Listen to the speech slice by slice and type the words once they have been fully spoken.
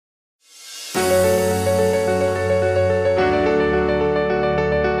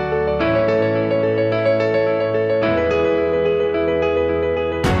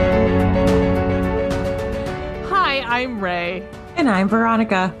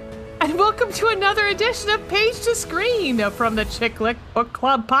Monica. And welcome to another edition of Page to Screen from the Chick Lit Book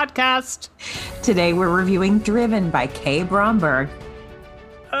Club podcast. Today we're reviewing Driven by Kay Bromberg.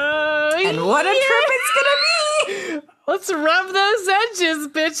 And what a trip it's gonna be! Let's rub those edges,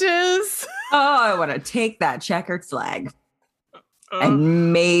 bitches. Oh, I want to take that checkered flag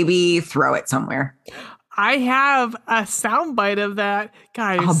and maybe throw it somewhere. I have a soundbite of that,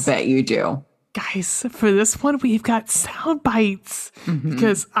 guys. I'll bet you do. Guys, for this one, we've got sound bites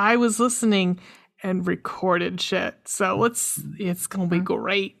because I was listening and recorded shit. So it's going to be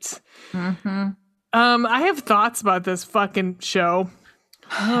great. I have thoughts about this fucking show.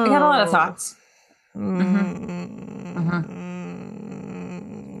 I got a lot of thoughts.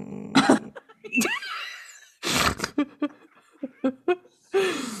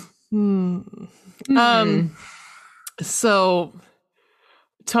 So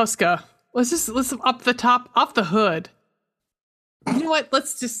Tosca. Let's up the top, off the hood. You know what?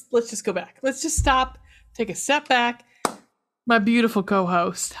 Let's just go back. Let's just stop, take a step back. My beautiful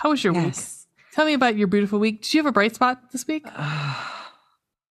co-host, how was your week? Tell me about your beautiful week. Did you have a bright spot this week?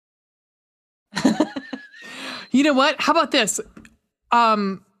 You know what? How about this?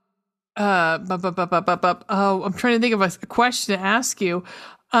 I'm trying to think of a question to ask you.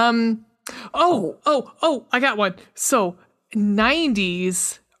 I got one. So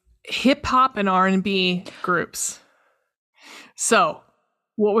 90s hip hop and R&B groups. So,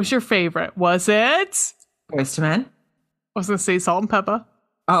 what was your favorite? Was it Boyz II Men? I was gonna say Salt and Pepper.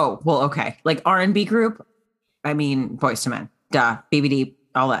 Oh, well, okay. Like R&B group. I mean, Boyz II Men. Duh. BBD.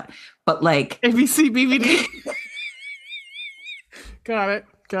 All that. But like ABC BBD. Got it.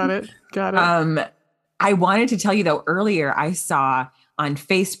 I wanted to tell you though, earlier I saw on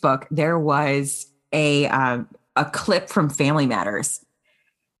Facebook there was a clip from Family Matters.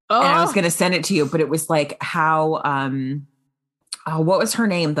 And I was going to send it to you, but it was like how, what was her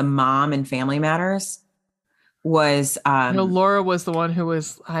name? The mom in Family Matters was, Laura was the one who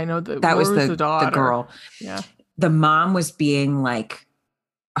was, that Laura was the daughter. The girl. Yeah. The mom was being like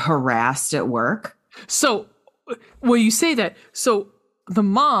harassed at work. So, well, you say that. So the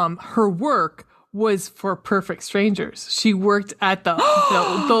mom, her work was for Perfect Strangers. She worked at the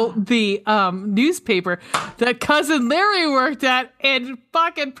newspaper that cousin Larry worked at in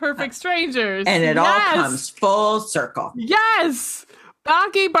fucking Perfect Strangers. And it all comes full circle. Yes.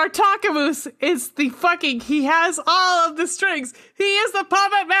 Baki Bartakamus is he has all of the strings. He is the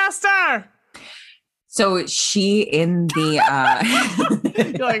puppet master. So she in the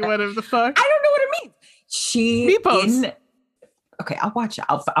You're like, what the fuck? I don't know what it means. Okay, I'll watch it.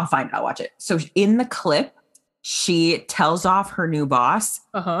 I'll find it. I'll watch it. So in the clip, she tells off her new boss,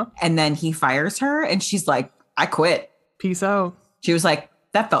 and then he fires her, and she's like, "I quit. Peace out." She was like,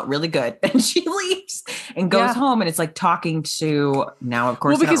 "That felt really good," and she leaves and goes home, and it's like talking to now. Of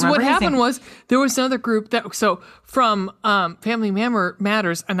course, well, because what happened was there was another group from Family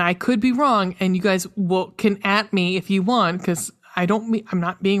Matters, and I could be wrong, and you guys can at me if you want, because I'm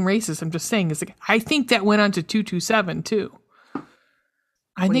not being racist. I'm just saying I think that went on to 227 too.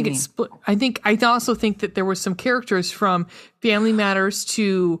 I think it's split. I also think that there were some characters from Family Matters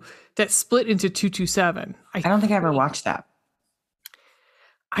that split into 227. I don't think I ever watched that.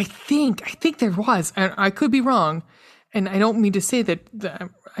 I think there was, and I could be wrong, and I don't mean to say that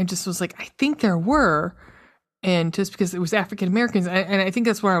I just was like, I think there were, and just because it was African Americans, and I think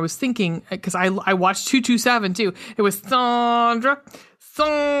that's where I was thinking, because I watched 227 too. It was Sandra.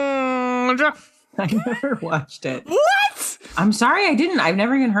 I never watched it. What? I'm sorry, I didn't. I've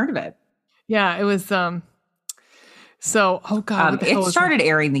never even heard of it. Yeah, it was. So, oh God, it started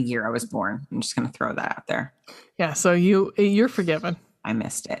airing the year I was born. I'm just going to throw that out there. Yeah, so you're forgiven. I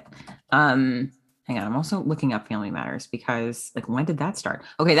missed it. Hang on, I'm also looking up Family Matters because, like, when did that start?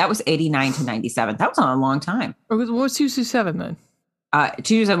 Okay, that was 89 to 97. That was a long time. What was 227 then?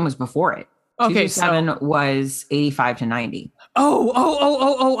 227 was before it. Okay, 227 was 85 to 90.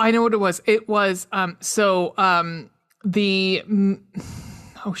 Oh! I know what it was. It was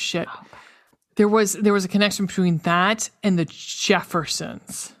There was a connection between that and the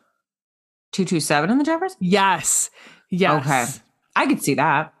Jeffersons. 227 and the Jeffersons? Yes. Okay, I could see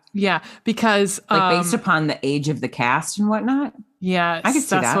that. Yeah, because based upon the age of the cast and whatnot. Yeah, I could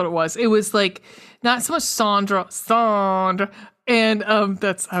see that's what it was. It was like not so much Sandra, and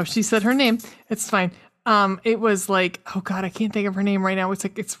that's how she said her name. It's fine. It was like, oh God, I can't think of her name right now. It's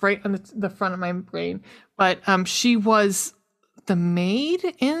like it's right on the front of my brain. But she was the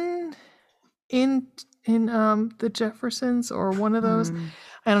maid in the Jeffersons or one of those.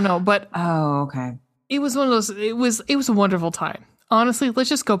 I don't know, but okay. It was one of those. It was a wonderful time. Honestly, let's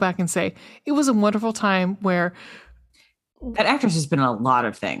just go back and say it was a wonderful time where That actress has been in a lot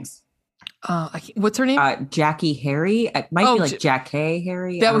of things. What's her name? Jackie Harry. It might be like Jackée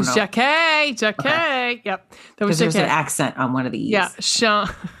Harry. That was Jackée. Jackée. Yep. That was there's an accent on one of these. Yeah. Sean.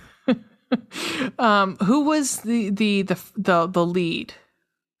 Who was the lead?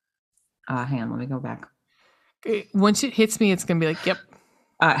 Hang on, let me go back. Once it hits me, it's gonna be like, yep.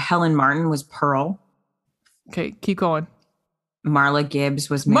 Helen Martin was Pearl. Okay, keep going. Marla Gibbs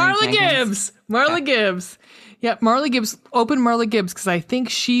was Mary Jenkins. Marla Gibbs. Yeah, Marla Gibbs. Open Marla Gibbs because I think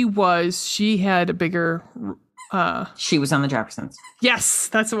she had a bigger. She was on the Jeffersons. Yes,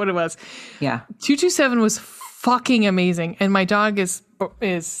 that's what it was. Yeah, 227 was fucking amazing, and my dog is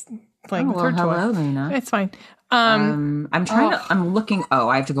playing with her toy. Hello, Luna. It's fine. I'm trying to. I'm looking. Oh,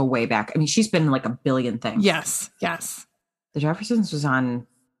 I have to go way back. I mean, she's been in like a billion things. Yes. The Jeffersons was on.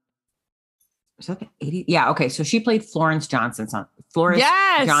 Was that the 80s? Yeah. Okay. So she played Florence Johnson. Florence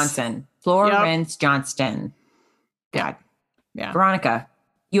Johnston. God. Yeah. Veronica,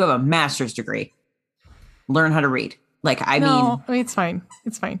 you have a master's degree. Learn how to read. Like, I mean, it's fine.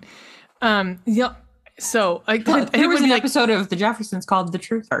 It's fine. Yeah. So there was an episode of The Jeffersons called The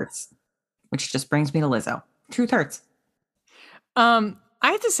Truth Hurts, which just brings me to Lizzo. Truth hurts. I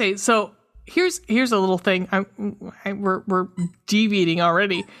have to say, so here's a little thing. We're deviating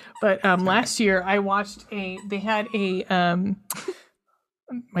already, but last year I watched they had a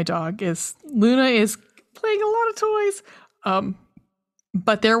my dog Luna is playing a lot of toys.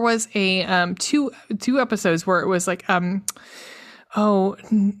 But there was a two episodes where it was like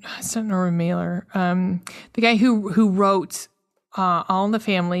it's not Norman Mailer. The guy who wrote All in the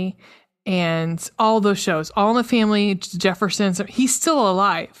Family and all those shows, All in the Family, Jeffersons. He's still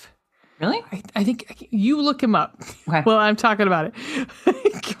alive. Really? I think you look him up. Okay. Well, I'm talking about it.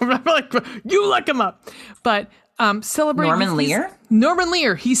 Like, you look him up. But celebrate Norman Lear? Norman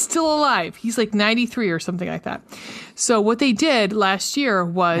Lear. He's still alive. He's like 93 or something like that. So what they did last year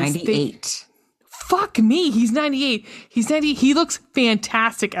was 98. Fuck me. He's 98. He's 90. He looks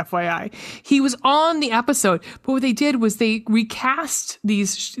fantastic, FYI. He was on the episode, but what they did was they recast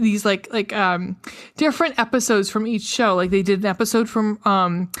these like different episodes from each show. Like they did an episode from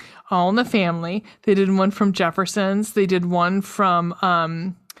All in the Family. They did one from Jeffersons. They did one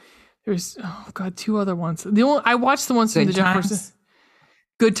from there's two other ones. I watched the ones from the Jeffersons.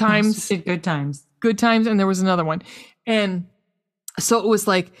 Good Times. Good Times. Good Times, and there was another one. And so it was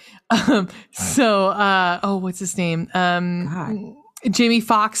like what's his name? Jamie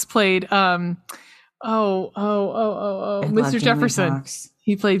Foxx played Mr. Jefferson.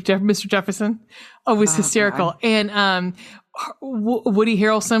 He played Mr. Jefferson. Oh, it was hysterical. God. And Woody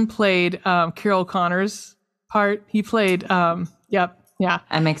Harrelson played Carol Connor's part. He played yeah.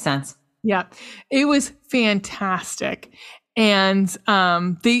 That makes sense. Yeah. It was fantastic. And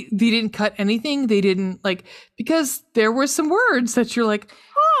they didn't cut anything. They didn't because there were some words that you're like,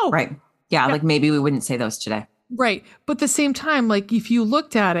 oh. Right. Yeah, like maybe we wouldn't say those today. Right. But at the same time, like if you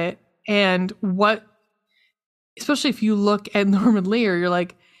looked at it and especially if you look at Norman Lear, you're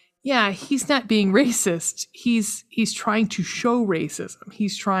like, yeah, he's not being racist. He's trying to show racism.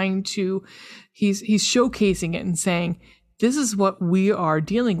 He's showcasing it and saying, this is what we are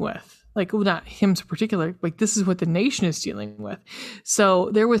dealing with. Like, well, not him in particular, like this is what the nation is dealing with. So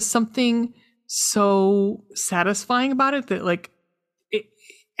there was something so satisfying about it that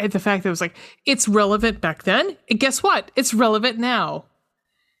the fact that it was like, it's relevant back then. And guess what? It's relevant now.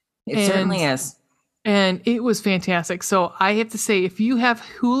 It certainly is. And it was fantastic. So I have to say, if you have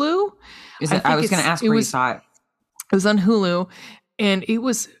Hulu, I was going to ask where you saw it. It was on Hulu and it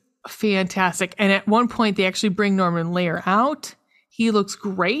was fantastic. And at one point they actually bring Norman Lear out. He looks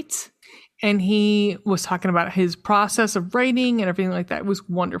great. And he was talking about his process of writing and everything like that. It was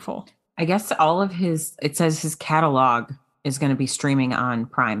wonderful. I guess it says his catalog is going to be streaming on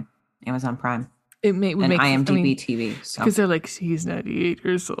Prime, Amazon Prime. Would make IMDb TV. Because they're like, he's 98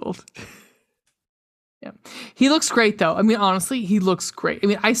 years old. Yeah. He looks great though. I mean, honestly, he looks great. I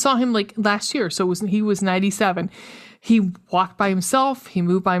mean, I saw him last year. So he was 97. He walked by himself. He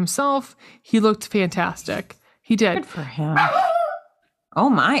moved by himself. He looked fantastic. He did. Good for him. Oh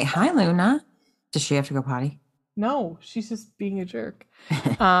my. Hi, Luna. Does she have to go potty? No, she's just being a jerk.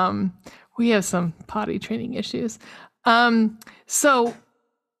 We have some potty training issues. So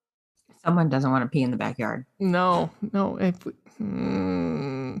someone doesn't want to pee in the backyard. No.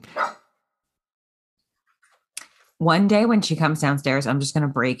 One day when she comes downstairs, I'm just going to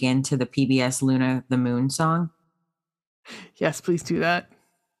break into the PBS Luna the Moon song. Yes, please do that.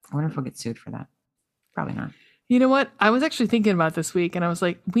 I wonder if we'll get sued for that. Probably not. You know what? I was actually thinking about this week and I was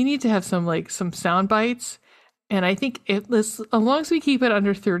like, we need to have some sound bites. And I think as long as we keep it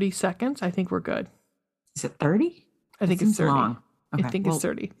under 30 seconds, I think we're good. Is it 30? I think it's 30. Long. Okay. I think it's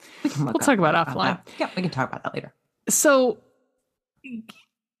 30. We'll talk about it offline. Yeah, we can talk about that later. So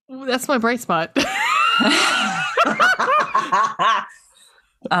that's my bright spot.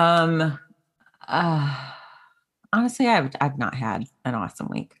 Honestly, I've not had an awesome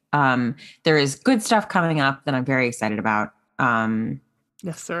week. There is good stuff coming up that I'm very excited about.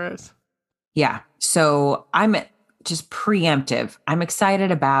 Yes, there is. Yeah. So I'm just preemptive. I'm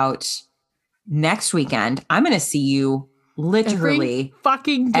excited about next weekend. I'm going to see you literally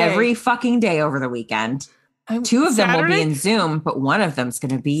every fucking day over the weekend. Two of them will be in Zoom, but one of them's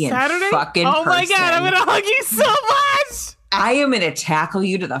going to be in fucking person. My God, I'm going to hug you so much. I am going to tackle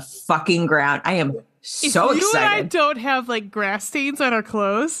you to the fucking ground. I am so excited. You and I don't have like grass stains on our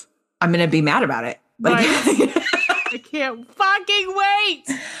clothes, I'm going to be mad about it. Like, I can't fucking wait.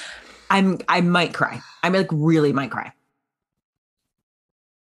 I might cry. I like really might cry.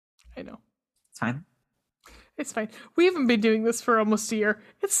 I know. It's fine. It's fine. We haven't been doing this for almost a year.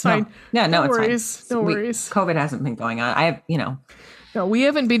 It's fine. No, it's worries. Fine. No worries. COVID hasn't been going on. No, we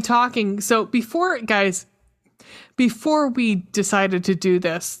haven't been talking. So before we decided to do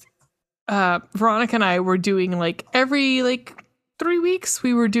this, Veronica and I were doing like every 3 weeks,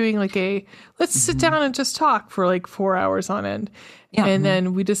 we were doing like let's sit down and just talk for like 4 hours on end. Yeah. And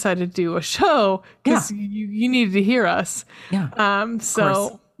then we decided to do a show because you needed to hear us. Yeah.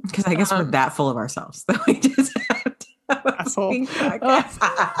 So. Because I guess we're that full of ourselves that we just have to have a asshole.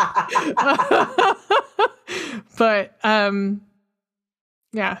 But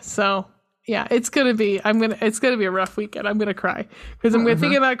yeah, so yeah, it's gonna be a rough weekend. I'm gonna cry because I'm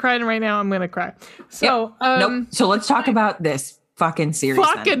thinking about crying right now. I'm gonna cry. So nope. So let's talk about this fucking series.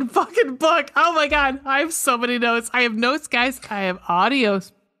 Fucking book. Oh my God, I have so many notes. I have notes, guys. I have audio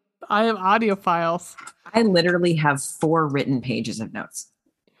files. I literally have 4 written pages of notes.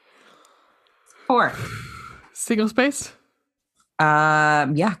 4. Single spaced?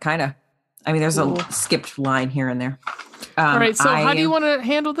 Yeah, kind of. I mean, there's a skipped line here and there. All right, so how do you want to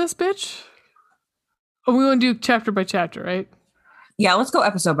handle this, bitch? Oh, we want to do chapter by chapter, right? Yeah, let's go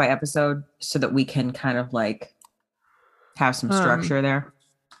episode by episode so that we can kind of like have some structure there.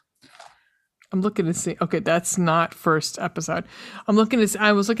 I'm looking to see. Okay, that's not first episode. I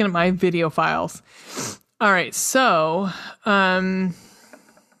was looking at my video files. All right, so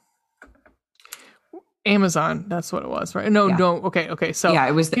Amazon, that's what it was, right? No. Okay. So yeah,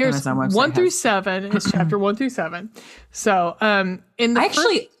 it was the Amazon website. 1 through 7 is chapter 1 through 7. So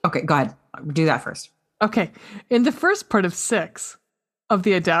okay, go ahead. Do that first. Okay. In the first part of 6 of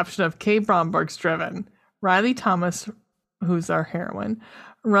the adaptation of Kay Bromberg's Driven, Riley Thomas, who's our heroine,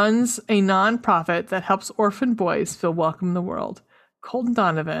 runs a nonprofit that helps orphan boys feel welcome in the world. Colton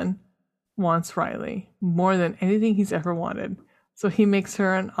Donovan wants Riley more than anything he's ever wanted, so he makes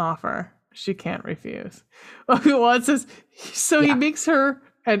her an offer she can't refuse. He makes her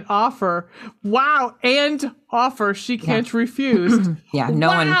an offer. Wow, and offer she can't refuse. Yeah, no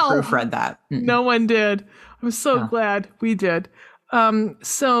one proofread that. No one did. I'm so glad we did.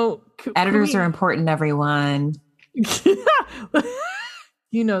 So editors are important, everyone. You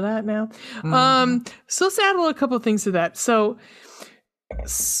know that now. So let's add a couple of things to that. So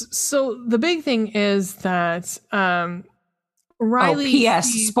the big thing is that Riley.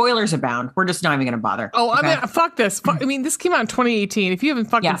 P.S. Spoilers abound. We're just not even going to bother. Oh, okay? I mean, fuck this. I mean, this came out in 2018. If you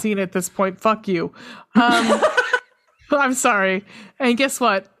haven't fucking seen it at this point, fuck you. I'm sorry. And guess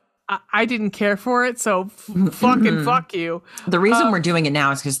what? I didn't care for it, so fucking fuck you. The reason we're doing it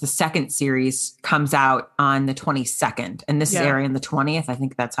now is because the second series comes out on the 22nd, and this is airing on the 20th. I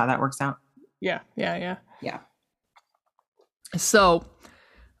think that's how that works out. Yeah. So,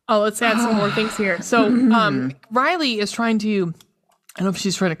 let's add some more things here. So, Riley is trying to, I don't know if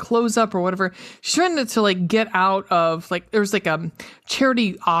she's trying to close up or whatever. She's trying to like get out of there's like a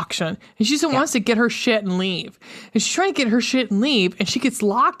charity auction, and she just wants to get her shit and leave. And she's trying to get her shit and leave, and she gets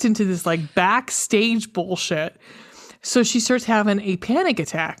locked into this like backstage bullshit. So she starts having a panic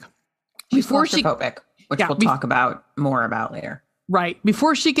attack. She's claustrophobic, which we'll talk more about later. Right.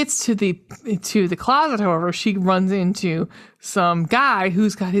 Before she gets to the closet, however, she runs into some guy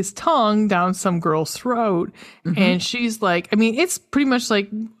who's got his tongue down some girl's throat. Mm-hmm. And she's like, I mean, it's pretty much like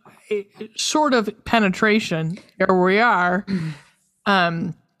short of penetration. Here we are. Mm-hmm.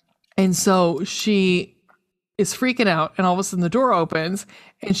 And so she is freaking out, and all of a sudden the door opens,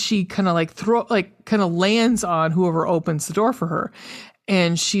 and she kind of lands on whoever opens the door for her.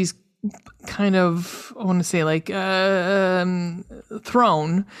 And she's kind of, I want to say like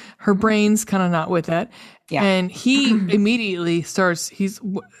thrown. Her brain's kind of not with it. Yeah. And he immediately starts,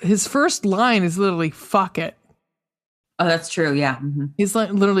 his first line is literally fuck it. Oh, that's true. Yeah. Mm-hmm. He's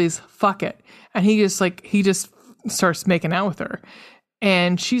like literally is fuck it. And he just starts making out with her.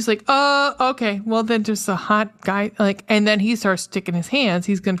 And she's like, okay, well then just a hot guy. Like, and then he starts sticking his hands.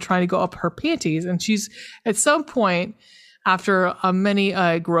 He's going to try to go up her panties. And she's at some point after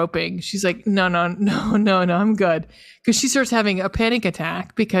many groping, she's like, no, I'm good. Cause she starts having a panic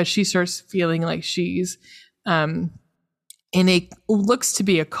attack because she starts feeling like she's, in a looks to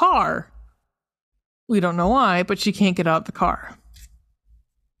be a car. We don't know why, but she can't get out of the car.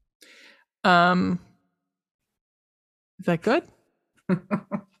 Is that good?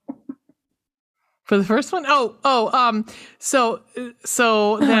 For the first one? So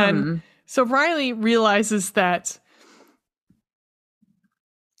Riley realizes that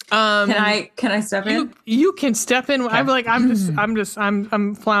can I step in? You can step in. Okay.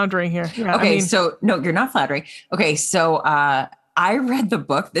 I'm floundering here. Yeah, okay, so no, you're not floundering. Okay, so I read the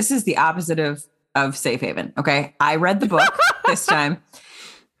book. This is the opposite of Safe Haven. Okay. I read the book this time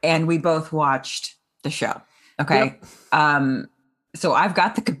and we both watched the show. Okay. Yep. So I've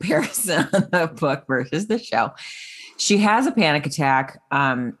got the comparison on the book versus the show. She has a panic attack.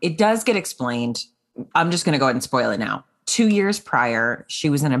 It does get explained. I'm just going to go ahead and spoil it now. 2 years prior, she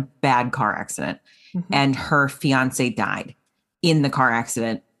was in a bad car accident and her fiance died in the car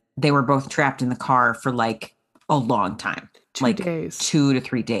accident. They were both trapped in the car for like a long time, 2 days, 2 to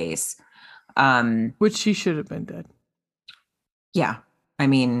 3 days. Which she should have been dead. Yeah. I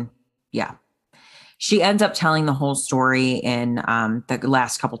mean, yeah. She ends up telling the whole story in the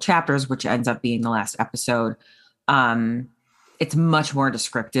last couple chapters, which ends up being the last episode. It's much more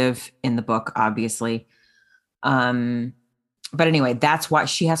descriptive in the book, obviously. But anyway, that's why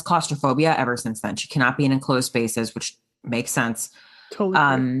she has claustrophobia ever since then. She cannot be in enclosed spaces, which makes sense.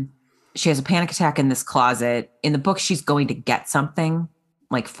 Totally. She has a panic attack in this closet. In the book, she's going to get something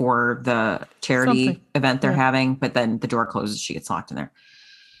like for the charity event they're having, but then the door closes, she gets locked in there.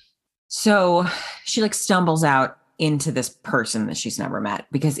 So she like stumbles out into this person that she's never met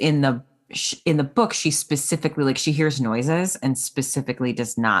because in the book, she specifically like she hears noises and specifically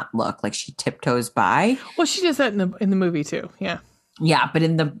does not look like she tiptoes by. Well, she does that in the movie too. Yeah. Yeah. But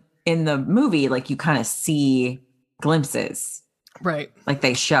in the movie, like you kind of see glimpses, right? Like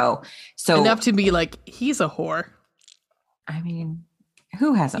they show so enough to be like, he's a whore. I mean,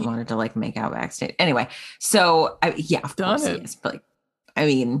 who hasn't wanted to like make out backstage? Anyway. So yeah, of course he is, but like, I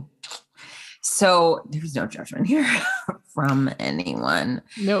mean, so there's no judgment here from anyone.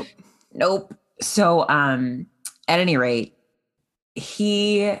 Nope. So, at any rate,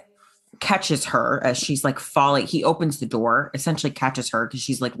 he catches her as she's like falling. He opens the door, essentially catches her because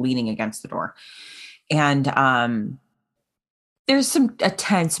she's like leaning against the door. And, there's a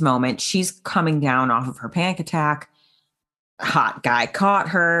tense moment. She's coming down off of her panic attack. Hot guy caught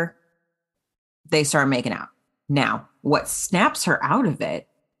her. They start making out. Now, what snaps her out of it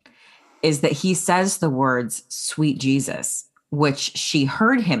is that he says the words, "Sweet Jesus," which she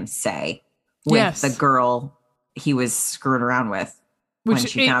heard him say with the girl he was screwing around with.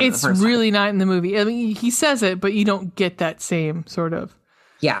 Which it's really not in the movie. I mean, he says it, but you don't get that same sort of.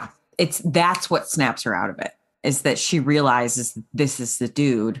 Yeah. That's what snaps her out of it, is that she realizes this is the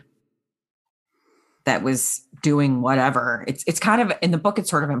dude that was doing whatever. It's kind of, in the book, it's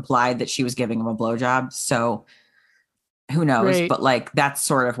sort of implied that she was giving him a blowjob. So who knows? Great. But like, that's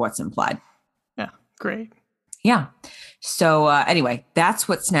sort of what's implied. Yeah. Great. Yeah. So anyway, that's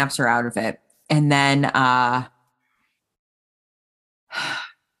what snaps her out of it. And then oh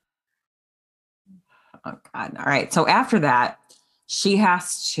God. All right. So after that, she's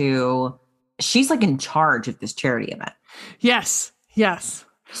like in charge of this charity event. Yes.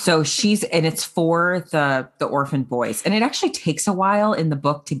 So and it's for the orphan boys. And it actually takes a while in the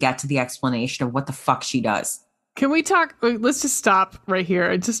book to get to the explanation of what the fuck she does. Can we talk? Let's just stop right here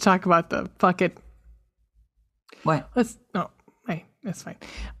and just talk about the fucking. What? That's fine.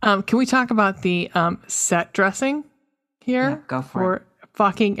 Can we talk about the set dressing here? Yeah, go for it.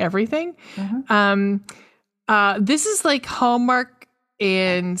 Fucking everything. Mm-hmm. This is like Hallmark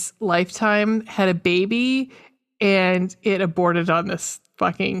and Lifetime had a baby and it aborted on this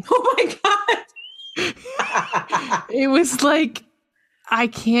fucking. Oh my God. It was like, I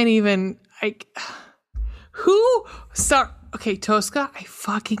can't even. Who start? Okay, Tosca, I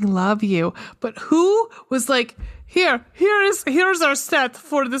fucking love you, but who was like, here's our set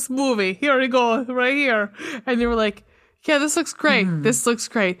for this movie. Here we go, right here, and they were like, yeah, this looks great. This looks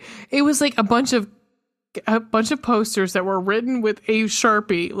great. It was like a bunch of posters that were written with a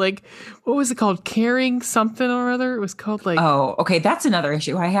Sharpie. Like, what was it called? Caring something or other. It was called like. Oh, okay. That's another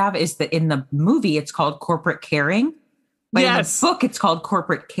issue I have, is that in the movie it's called Corporate Caring, but in the book it's called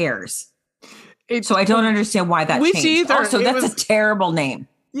Corporate Cares. So I don't understand why that changed. Also, that's a terrible name.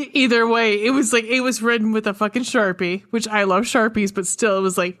 Either way, it was written with a fucking Sharpie, which I love Sharpies, but still it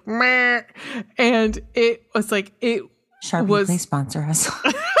was like, meh. And it was like, it Sharpie, was, please sponsor us.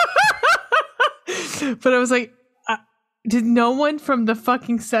 but I was like, did no one from the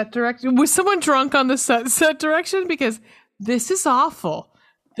fucking set direction, was someone drunk on the set direction? Because this is awful.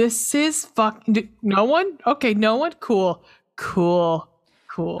 This is fucking, no one? Okay, no one? Cool.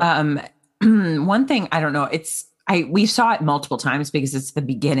 One thing, I don't know, we saw it multiple times because it's the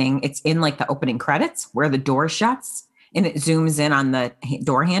beginning. It's in like the opening credits where the door shuts and it zooms in on the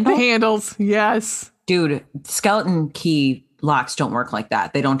door handle. The handles, yes. Dude, skeleton key locks don't work like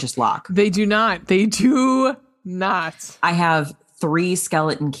that. They don't just lock. They do not. They do not. I have 3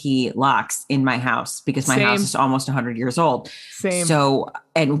 skeleton key locks in my house because my house is almost 100 years old. Same. So,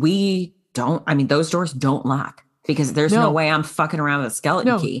 and those doors don't lock. Because there's no way I'm fucking around with a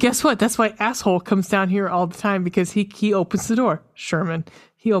skeleton key. Guess what? That's why asshole comes down here all the time because he opens the door. Sherman,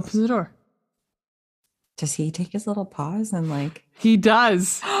 he opens the door. Does he take his little paws and like? He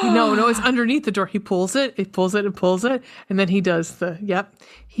does. No, it's underneath the door. He pulls it. It pulls it and pulls it, and then he does the. Yep,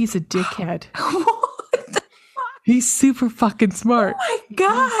 he's a dickhead. What the fuck? He's super fucking smart. Oh my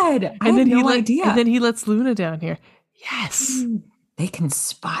god! And I then had no idea. And then he lets Luna down here. Yes, they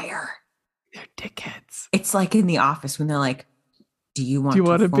conspire. They're dickheads. It's like in The Office when they're like, do you want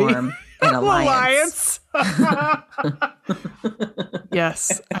to form an alliance?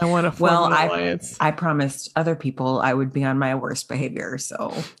 Yes, I want to form an alliance. I promised other people I would be on my worst behavior,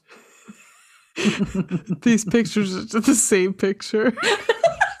 so. These pictures are just the same picture.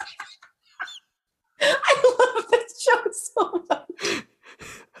 I love this show so much.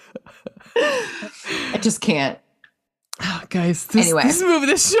 I just can't. Oh, guys, this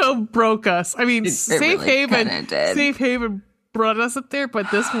show broke us. I mean, Safe Haven brought us up there, but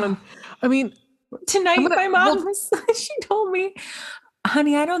this one, I mean, tonight my mom she told me,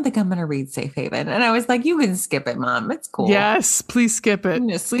 honey, I don't think I'm gonna read Safe Haven, and I was like, you can skip it, Mom, it's cool. Yes, please skip it.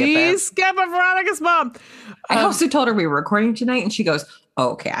 Please skip it, Veronica's mom. I also told her we were recording tonight, and she goes, oh,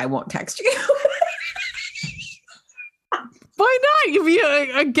 okay, I won't text you. Why not? You be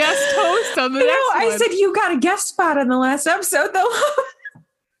a guest host on the next one. I said you got a guest spot on the last episode, though.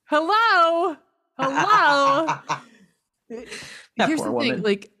 Hello. Here's the thing.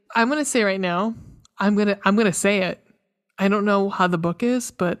 Like, I'm gonna say right now, I'm gonna say it. I don't know how the book is,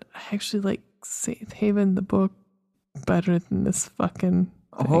 but I actually like Safe Haven, the book, better than this fucking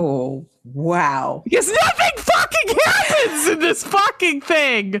thing. Oh, wow. Because nothing fucking happens in this fucking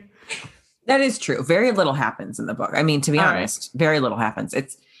thing. That is true. Very little happens in the book. I mean, to be honest, very little happens.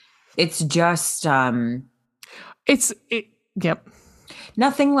 It's just yep.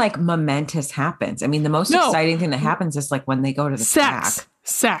 Nothing like momentous happens. I mean, the most exciting thing that happens is like when they go to the track.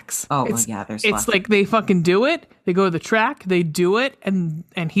 Sex. Oh, yeah, it's like they fucking do it. They go to the track, they do it, and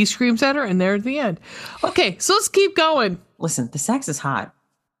he screams at her, and they're at the end. Okay, so let's keep going. Listen, the sex is hot.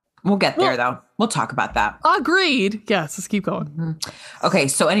 We'll get there, though. We'll talk about that. Agreed. Yes, let's keep going. Mm-hmm. Okay,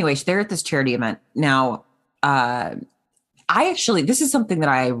 so anyways, they're at this charity event. Now, this is something that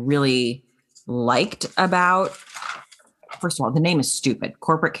I really liked about, first of all, the name is stupid.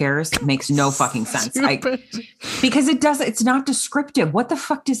 Corporate Cares makes no fucking sense. Because it's not descriptive. What the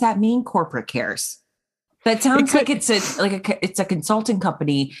fuck does that mean, Corporate Cares? That sounds like it's a consulting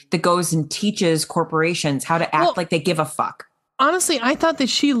company that goes and teaches corporations how to act like they give a fuck. Honestly, I thought that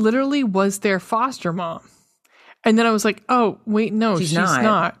she literally was their foster mom. And then I was like, oh, wait, no, she's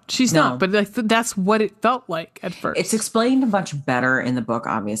not. She's not. But that's what it felt like at first. It's explained much better in the book,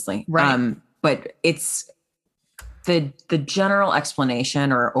 obviously. Right. But it's the general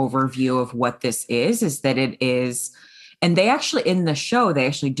explanation or overview of what this is that it is. And they actually, in the show, they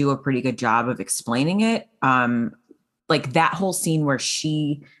actually do a pretty good job of explaining it. Like that whole scene where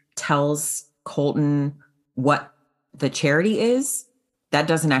she tells Colton what the charity is, that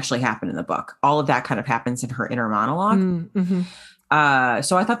doesn't actually happen in the book. All of that kind of happens in her inner monologue. Mm-hmm.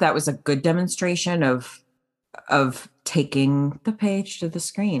 So I thought that was a good demonstration of taking the page to the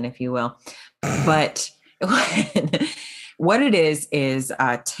screen, if you will. But what it is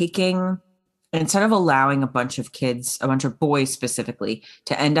taking, instead of allowing a bunch of kids, a bunch of boys specifically,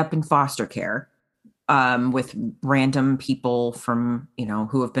 to end up in foster care, with random people from,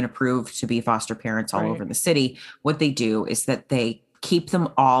 who have been approved to be foster parents all over the city. What they do is that they keep them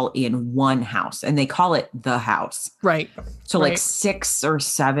all in one house, and they call it the house. Right. So like 6 or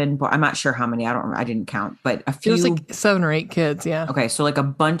 7, I'm not sure how many. I didn't count, but a few. It was like 7 or 8 kids. Yeah. Okay. So like a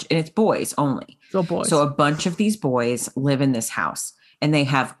bunch, and it's boys only. Still boys. So a bunch of these boys live in this house, and they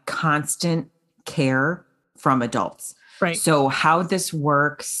have constant care from adults. Right. So how this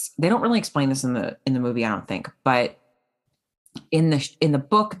works, they don't really explain this in the movie, I don't think, but in the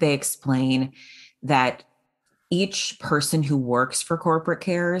book, they explain that each person who works for corporate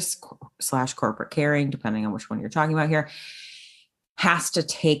cares / corporate caring, depending on which one you're talking about here, has to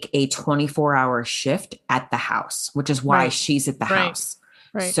take a 24-hour shift at the house, which is why she's at the house.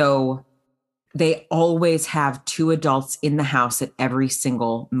 Right. So they always have 2 adults in the house at every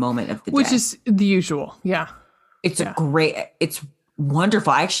single moment of the day. Which is the usual. Yeah. It's it's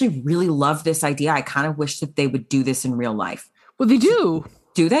wonderful. I actually really love this idea. I kind of wish that they would do this in real life. Well, they do.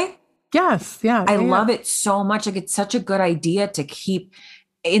 Do they? Yes. Yeah. I love it so much. Like, it's such a good idea to keep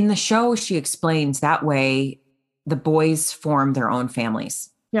in the show. She explains that way the boys form their own families.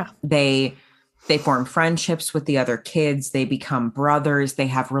 Yeah. They form friendships with the other kids. They become brothers. They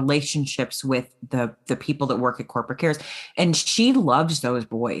have relationships with the people that work at corporate cares. And she loves those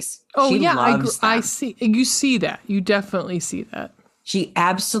boys. Oh, yeah. I see. You see that. You definitely see that. She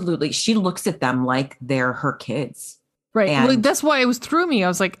looks at them like they're her kids. Right. Well, that's why it was through me. I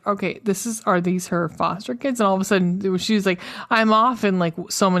was like, okay, are these her foster kids? And all of a sudden she was like, I'm off in like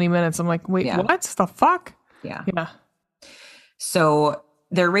so many minutes. I'm like, wait, what the fuck? Yeah. Yeah. So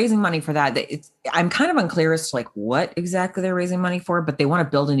they're raising money for that. I'm kind of unclear as to like what exactly they're raising money for, but they want to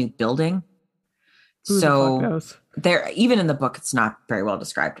build a new building. So they're, even in the book, it's not very well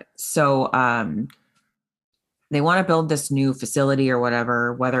described. So they want to build this new facility or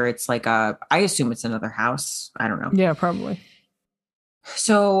whatever, whether it's like I assume it's another house. I don't know. Yeah, probably.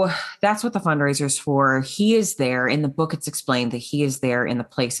 So that's what the fundraiser's for. He is there. In the book, it's explained that he is there in the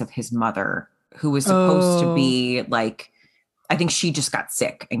place of his mother, who was supposed to be like, I think she just got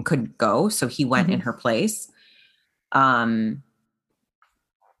sick and couldn't go. So he went in her place.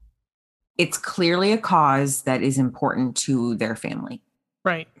 It's clearly a cause that is important to their family.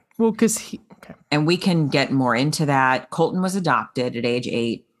 Right. Well, because and we can get more into that. Colton was adopted at age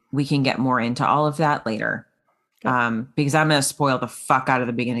 8. We can get more into all of that later. Okay. Because I'm going to spoil the fuck out of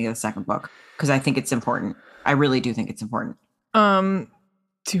the beginning of the second book because I think it's important. I really do think it's important.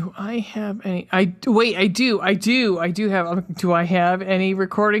 Do I have any? I do have. Do I have any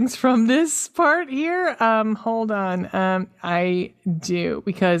recordings from this part here? Hold on. I do,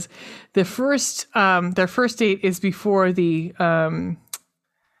 because their first date is before the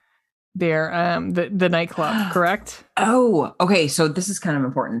nightclub, correct? Oh, okay. So this is kind of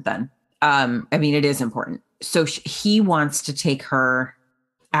important then. I mean, it is important. So he wants to take her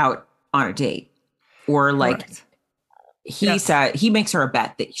out on a date, or like. Correct. He said he makes her a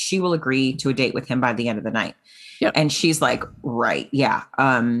bet that she will agree to a date with him by the end of the night. Yep. And she's like, right. Yeah.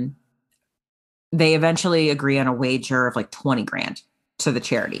 They eventually agree on a wager of like 20 grand to the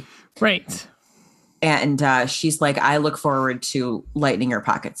charity. Right. And she's like, I look forward to lightening your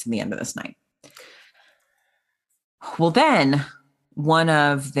pockets in the end of this night. Well, then one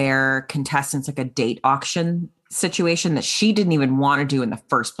of their contestants, like a date auction situation that she didn't even want to do in the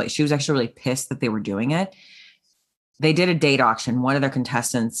first place. She was actually really pissed that they were doing it. They did a date auction. One of their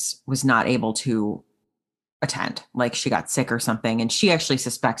contestants was not able to attend. Like, she got sick or something. And she actually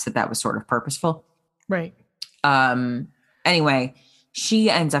suspects that was sort of purposeful. Right. Anyway, she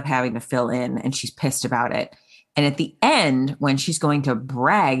ends up having to fill in, and she's pissed about it. And at the end, when she's going to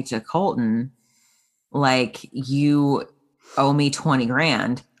brag to Colton, like, you owe me 20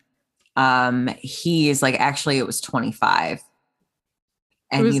 grand. He is like, actually, it was 25.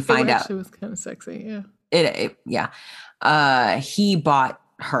 And you find out it was kind of sexy. Yeah. He bought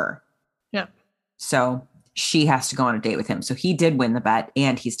her. Yeah. So she has to go on a date with him. So he did win the bet,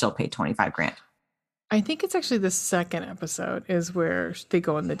 and he still paid 25 grand. I think it's actually the second episode is where they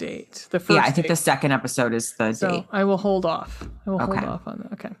go on the date. The first. Yeah, I think the second episode is the date. I will hold off. Hold off on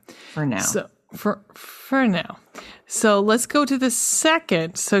that. Okay. For now. So for now. So let's go to the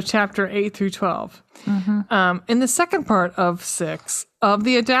second. So chapter 8 through 12. In the second part of 6 of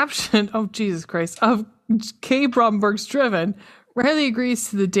the adaptation of Jesus Christ of Kay Bromberg's Driven, Riley agrees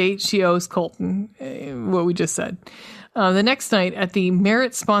to the date she owes Colton, what we just said. The next night at the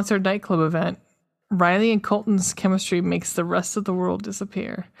Merit-sponsored nightclub event, Riley and Colton's chemistry makes the rest of the world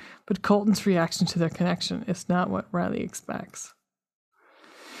disappear, but Colton's reaction to their connection is not what Riley expects.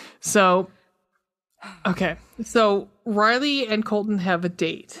 So, okay. So Riley and Colton have a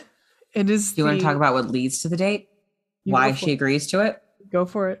date. It is. Do you want to talk about what leads to the date? Why she agrees to it? Go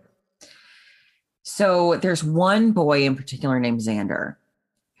for it. So there's one boy in particular named Xander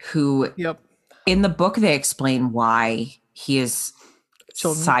who, in the book, they explain why he is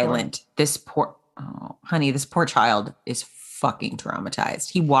silent. This poor child is fucking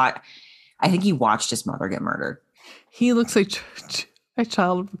traumatized. I think he watched his mother get murdered. He looks like a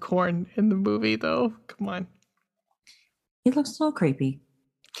child of the corn in the movie, though. Come on. He looks a little creepy.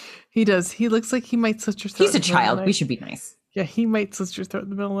 He does. He looks like he might slit your throat. He's a child. We should be nice. Yeah, he might slit your throat in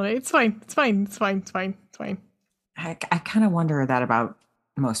the middle of the night. It's fine. It's fine. It's fine. It's fine. It's fine. I kind of wonder that about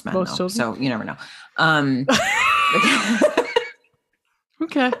most men, though. Children. So you never know.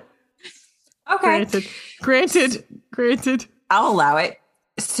 Okay. Okay. Granted. I'll allow it.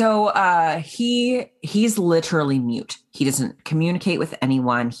 So he's literally mute. He doesn't communicate with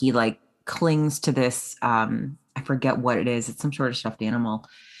anyone. He like clings to this I forget what it is. It's some sort of stuffed animal.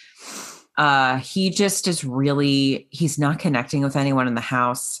 He just is really, he's not connecting with anyone in the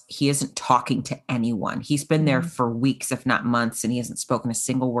house. He isn't talking to anyone. He's been there for weeks, if not months, and he hasn't spoken a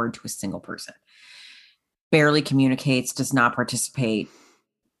single word to a single person. Barely communicates, does not participate.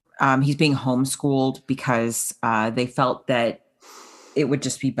 He's being homeschooled because they felt that it would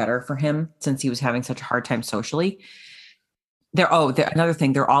just be better for him since he was having such a hard time socially. Another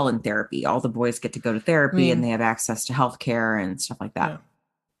thing, they're all in therapy. All the boys get to go to therapy and they have access to healthcare and stuff like that. Yeah.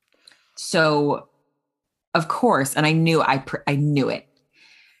 So, of course, and I knew it.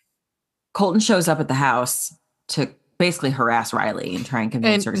 Colton shows up at the house to basically harass Riley and try and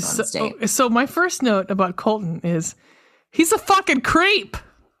convince her to go on this date. So my first note about Colton is he's a fucking creep.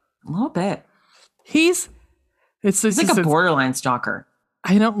 A little bit. He's like a borderline stalker.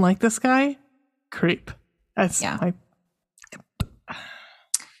 I don't like this guy. Creep. That's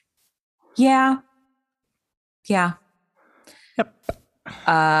Yeah. Yep.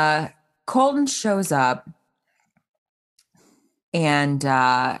 Colton shows up and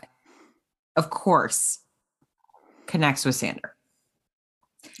of course connects with Xander.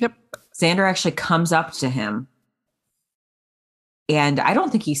 Yep. Xander actually comes up to him. And I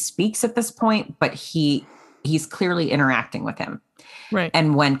don't think he speaks at this point, but he's clearly interacting with him. Right.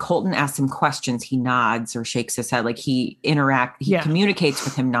 And when Colton asks him questions, he nods or shakes his head, like he communicates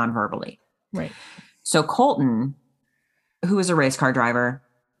with him nonverbally. Right. So Colton, who is a race car driver,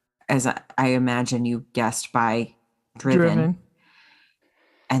 as I imagine you guessed by Driven.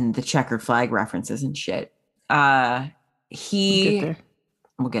 And the checkered flag references and shit. We'll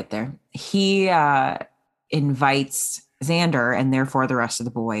get there. He invites Xander and therefore the rest of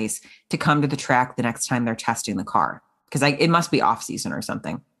the boys to come to the track the next time they're testing the car. Because it must be off season or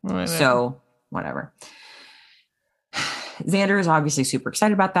something. Right. So whatever. Xander is obviously super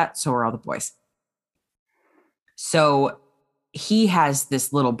excited about that. So are all the boys. So he has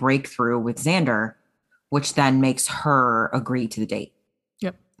this little breakthrough with Xander, which then makes her agree to the date.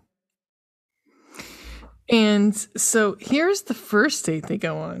 Yep. And so here's the first date they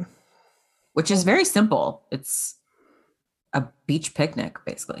go on. Which is very simple. It's a beach picnic,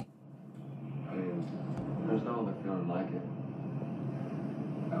 basically. I mean, there's no other feeling like it.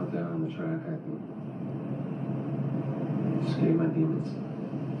 Out there on the track, I can escape my demons.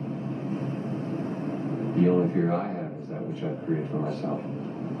 The only fear I have is that which I've created for myself.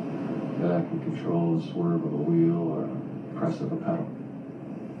 That I can control the swerve of a wheel or press of a pedal.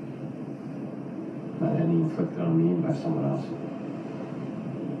 Not any inflicted on me by someone else.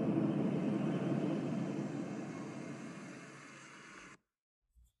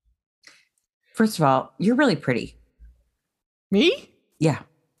 First of all, you're really pretty. Me? Yeah.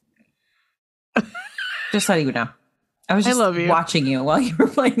 Just letting you know. I was just watching you while you were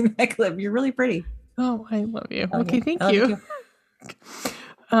playing that clip. You're really pretty. Oh, I love you. Okay, thank you.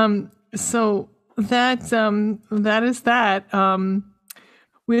 So that is that.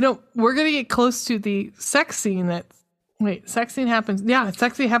 We're gonna get close to the sex scene sex scene happens. Yeah,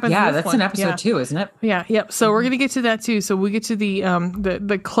 sex scene happens. Yeah, that's an episode 2, isn't it? Yeah, yep. So we're gonna get to that too. So we get to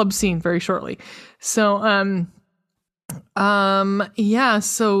the club scene very shortly. So if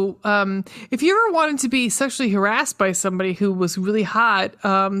you ever wanted to be sexually harassed by somebody who was really hot,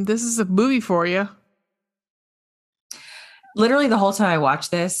 this is a movie for you. Literally the whole time I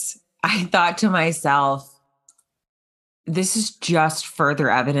watched this, I thought to myself, this is just further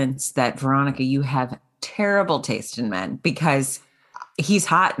evidence that, Veronica, you have terrible taste in men, because he's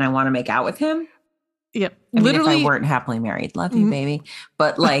hot and I want to make out with him. Yep. Literally, if I weren't happily married, love you, baby.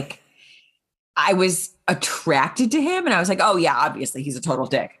 But like, I was attracted to him and I was like, oh yeah, obviously he's a total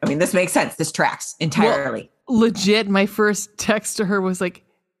dick. I mean, this makes sense. This tracks entirely. Well, legit. My first text to her was like,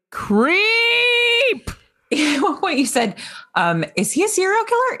 creep. At one point you said, is he a serial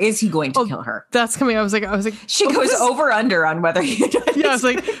killer? Is he going to kill her? That's coming. I was like, she goes over under on whether he yeah, I was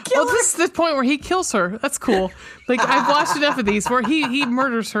like, this is the point where he kills her. That's cool. Like, I've watched enough of these where he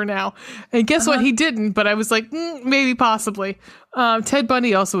murders her now. And guess what? He didn't, but I was like, maybe, possibly. Ted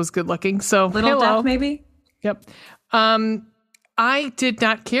Bundy also was good looking. So Little Death, maybe? Yep. I did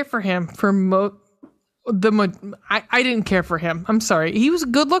not care for him for I didn't care for him. I'm sorry. He was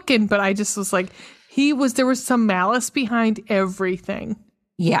good looking, but I just was like, there was some malice behind everything.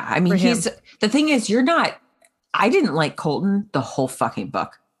 Yeah. I mean, the thing is, you're not I didn't like Colton the whole fucking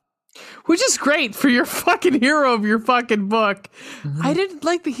book. Which is great for your fucking hero of your fucking book. Mm-hmm. I didn't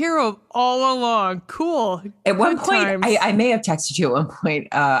like the hero all along. Cool. At one point, I may have texted you at one point.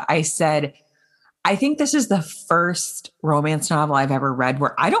 I said, I think this is the first romance novel I've ever read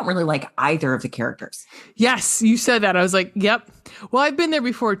where I don't really like either of the characters. Yes, you said that. I was like, yep. Well, I've been there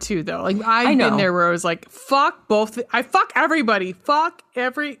before too, though. Like I've been there where I was like, fuck both. I fuck everybody. Fuck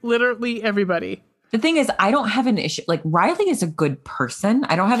literally everybody. The thing is, I don't have an issue. Like, Riley is a good person.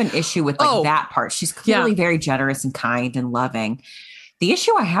 I don't have an issue with that part. She's clearly very generous and kind and loving. The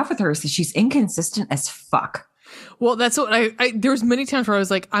issue I have with her is that she's inconsistent as fuck. Well, that's what there was many times where I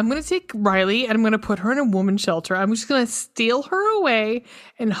was like, I'm going to take Riley and I'm going to put her in a woman's shelter. I'm just going to steal her away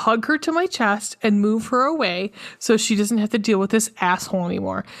and hug her to my chest and move her away so she doesn't have to deal with this asshole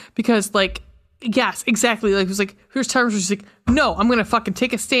anymore. Because, like, yes, exactly. Like, it was like, there's times where she's like, no, I'm going to fucking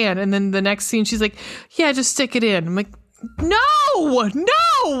take a stand. And then the next scene, she's like, yeah, just stick it in. I'm like, no,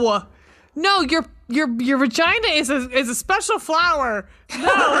 your vagina is a special flower.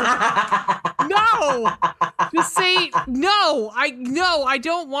 No, just say no. I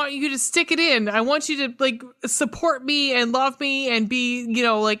don't want you to stick it in. I want you to like support me and love me and be,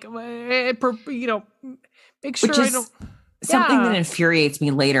 like, make sure I don't. Something that infuriates me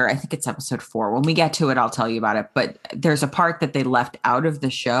later, I think it's episode 4. When we get to it, I'll tell you about it. But there's a part that they left out of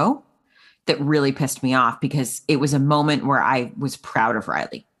the show that really pissed me off because it was a moment where I was proud of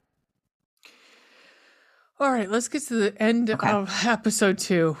Riley. All right, let's get to the end of episode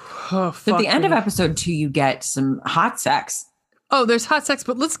 2. Oh, fuck. At the end of episode 2, you get some hot sex. Oh, there's hot sex,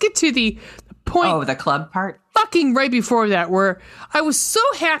 but let's get to the point. Oh, the club part? Fucking right before that, where I was so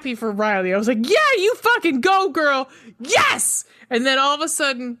happy for Riley. I was like, yeah, you fucking go, girl. Yes! And then all of a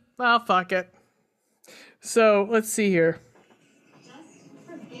sudden, well, fuck it. So, let's see here. Just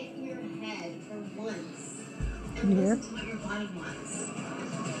forget your head for once. And listen to what your body wants.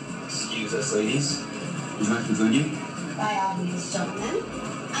 Excuse us, ladies. Would you like lasagna? By all means, gentlemen.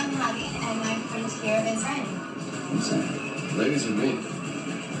 I'm Hattie, and my friend here is Ryan. Ladies with me.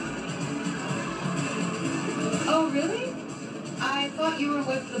 Oh, really? I thought you were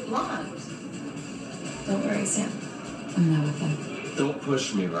with the blonde. Don't worry, Sam. I'm not with them. Don't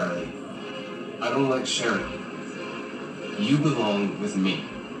push me, Riley. I don't like sharing. You belong with me.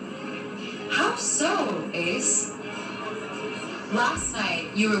 How so, Ace? Last night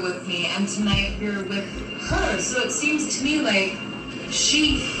you were with me, and tonight you're with her. So it seems to me like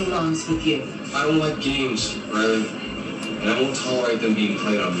she belongs with you. I don't like games, Riley. And I won't tolerate them being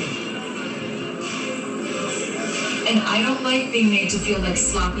played on me. And I don't like being made to feel like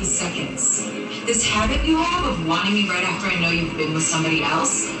sloppy seconds. This habit you have of wanting me right after I know you've been with somebody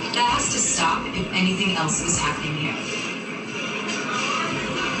else, that has to stop if anything else is happening here.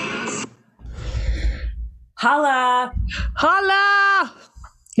 Holla! Holla!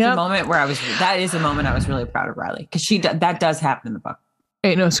 Yep. That is a moment I was really proud of Riley. Because that does happen in the book.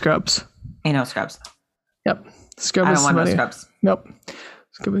 Ain't no scrubs. Yep. Scrub I is don't want no scrubs. Nope.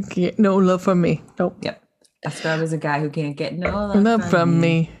 Scrub can't get no love from me. Nope. Yep. A scrub is a guy who can't get no love from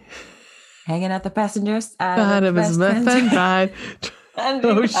me. Hanging out the passenger side of his left hand side.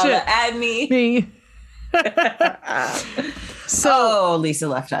 Oh shit! Add me. So Lisa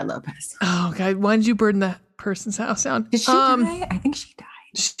Left Eye Lopez. Oh god, why did you burn that person's house down? Did she die? I think she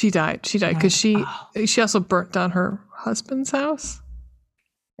died. She died because she also burnt down her husband's house.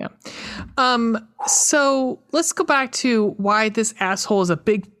 Yeah. So let's go back to why this asshole is a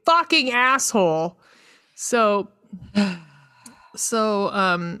big fucking asshole. So the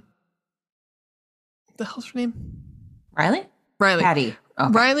hell's her name? Riley. Hattie.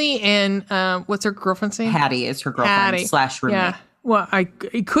 Okay. Riley and what's her girlfriend's name? Hattie is her girlfriend / roommate. Yeah. Well, I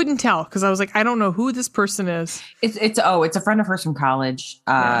couldn't tell because I was like, I don't know who this person is. It's a friend of hers from college.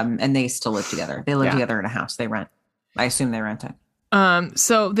 And they still live together. They live together in a house. They rent. I assume they rent it.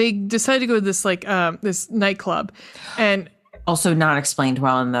 So they decided to go to this this nightclub, and also not explained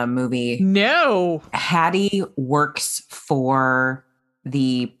well in the movie. No, Hattie works for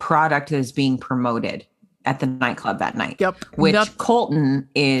the product that is being promoted at the nightclub that night. Yep. Which Colton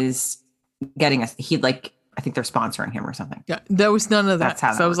is getting I think they're sponsoring him or something. Yeah, there was none of that. That's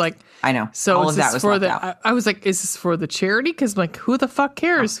how so I was like, I know. So all of that was left out. I was like, is this for the charity? Because like, who the fuck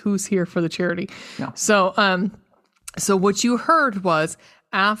cares who's here for the charity? No. So what you heard was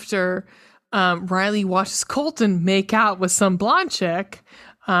after Riley watches Colton make out with some blonde chick,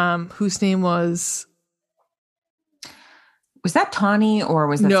 whose name was that Tawny or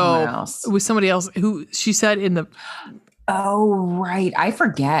was that someone else? It was somebody else who she said in the. Oh right, I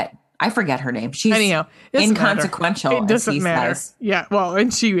forget her name. She's inconsequential. It doesn't matter. Yeah, well,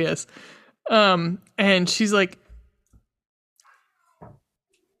 and she is. And she's like,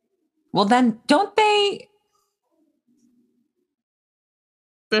 Well, then don't they?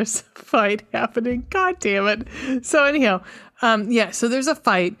 There's a fight happening. God damn it. So anyhow, so there's a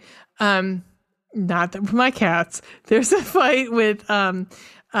fight. Not that with my cats. There's a fight with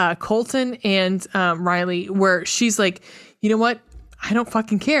Colton and Riley where she's like, you know what? I don't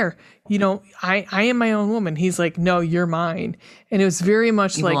fucking care. You know, I am my own woman. He's like, no, you're mine. And it was very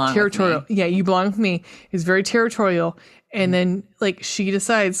much You like belong with territorial. me. Yeah, you belong with me. It's very territorial. And then like she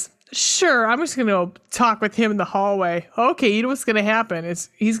decides, sure, I'm just gonna go talk with him in the hallway. Okay, you know what's gonna happen?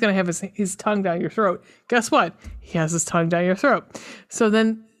 He's gonna have his tongue down your throat. Guess what? He has his tongue down your throat. So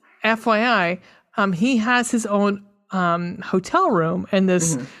then, FYI, he has his own hotel room and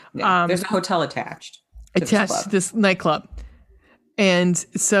this Yeah. There's a hotel attached to this nightclub. And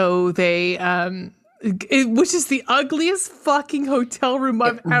so they, which is the ugliest fucking hotel room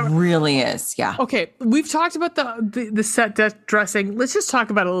I've ever. Really is. Yeah. Okay, we've talked about the set dressing. Let's just talk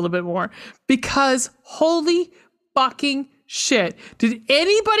about it a little bit more because holy fucking shit! Did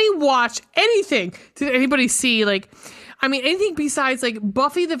anybody watch anything? Did anybody see anything besides like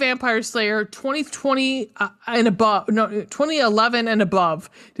Buffy the Vampire Slayer 2020 and above? No, 2011 and above.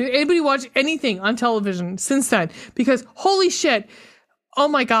 Did anybody watch anything on television since then? Because holy shit! Oh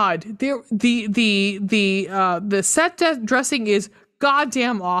my god, the set dressing is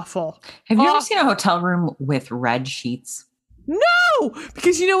goddamn awful. Have you ever seen a hotel room with red sheets? No,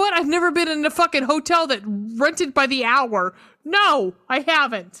 because you know what? I've never been in a fucking hotel that rented by the hour. No, I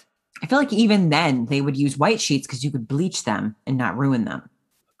haven't. I feel like even then they would use white sheets because you could bleach them and not ruin them.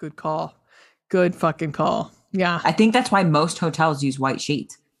 Good call. Good fucking call. Yeah. I think that's why most hotels use white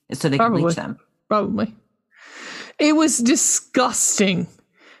sheets, is so they can bleach them. Probably. It was disgusting.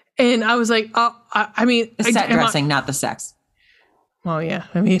 And I was like, I mean. The set dressing, not the sex. Well, yeah.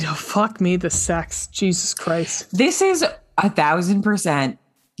 I mean, fuck me, the sex. Jesus Christ. This is 1,000%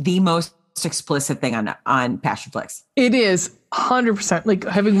 the most explicit thing on Passionflix. It is 100%. Like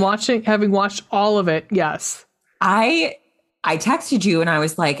having watched all of it, yes. I texted you and I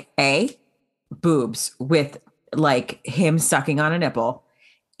was like, boobs with like him sucking on a nipple,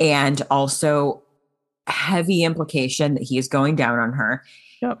 and also heavy implication that he is going down on her.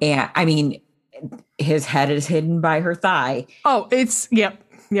 Yep. And I mean, his head is hidden by her thigh. Oh, it's yep.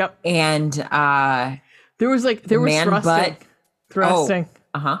 And there was thrusting.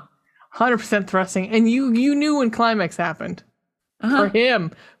 Oh, 100% thrusting. And you knew when climax happened. For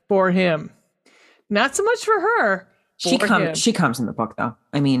him. Not so much for her. She comes in the book though.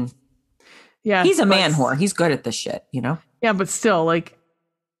 I mean, yeah, he's a man whore. He's good at this shit, you know? Yeah, but still, like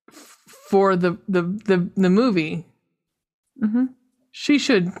for the movie, she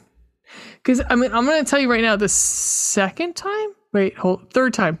should. Because I mean, I'm gonna tell you right now, the second time.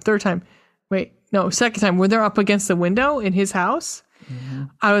 Third time. Wait, no, second time when they're up against the window in his house. Mm-hmm.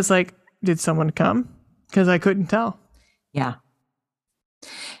 I was like, did someone come? Because I couldn't tell. Yeah.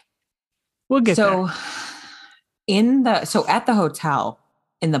 We'll get there. At the hotel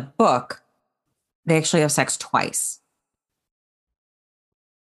in the book, they actually have sex twice.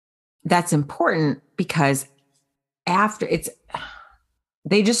 That's important because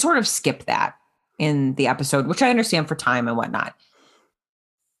they just sort of skip that in the episode, which I understand for time and whatnot.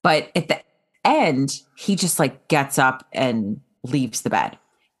 But at the end, he just like gets up and leaves the bed.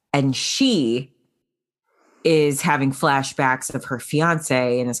 And she is having flashbacks of her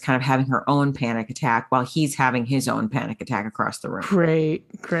fiance and is kind of having her own panic attack while he's having his own panic attack across the room. Great.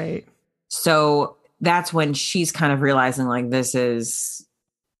 So that's when she's kind of realizing like this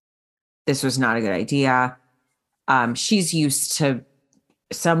was not a good idea. She's used to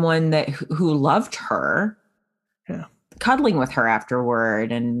someone who loved her, cuddling with her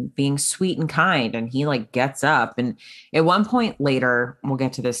afterward and being sweet and kind. And he like gets up, and at one point later, we'll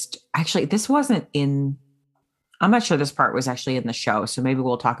get to this. Actually, this wasn't in. I'm not sure this part was actually in the show, so maybe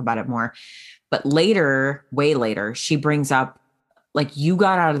we'll talk about it more. But later, way later, she brings up like, you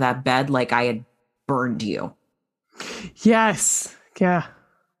got out of that bed like I had burned you. Yes. Yeah.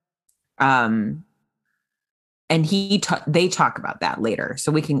 And they talk about that later,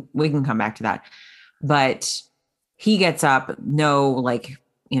 so we can come back to that. But he gets up, no, like,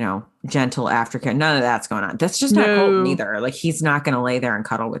 gentle aftercare. None of that's going on. That's just not Colton either. Like, he's not going to lay there and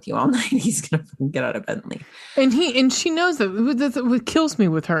cuddle with you all night. He's going to get out of bed and leave. And she knows that. What kills me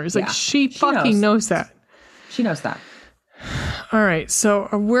with her is like she fucking knows that. She knows that. All right, so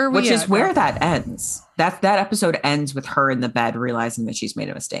where are we? Which is where that ends. That episode ends with her in the bed realizing that she's made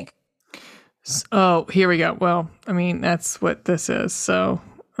a mistake. Oh, here we go. Well, I mean, that's what this is. So,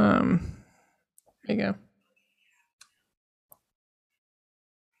 there you go.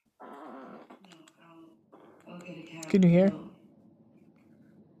 Can you hear?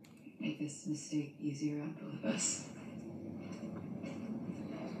 make this mistake easier on both of us.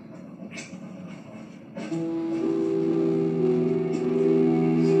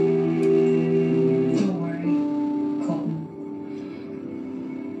 Don't worry, Colton.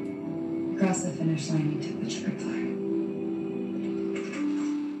 Across the finish line, you took the checkered flag.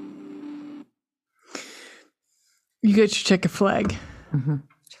 You get your checkered flag. Mm-hmm.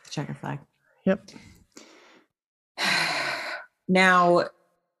 Checkered flag. Yep. Now,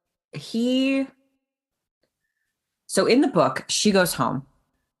 so in the book, she goes home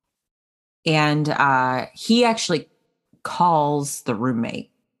and he actually calls the roommate.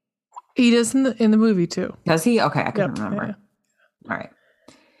 He does in the movie too. Does he? Okay, I couldn't remember. Yeah. All right.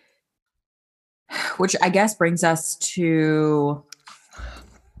 Which I guess brings us to...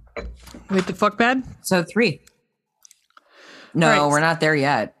 Wait, the fuck bad? So 3. No, right. We're not there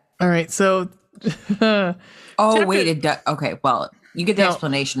yet. All right, so... Wait. Okay, well, you get the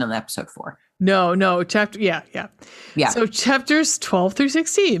explanation in episode 4. No, chapter... Yeah. So chapters 12 through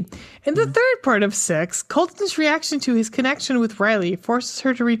 16. In the third part of 6, Colton's reaction to his connection with Riley forces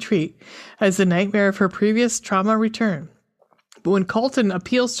her to retreat as the nightmare of her previous trauma return. But when Colton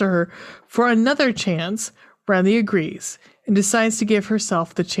appeals to her for another chance, Riley agrees and decides to give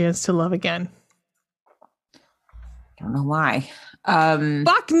herself the chance to love again. I don't know why.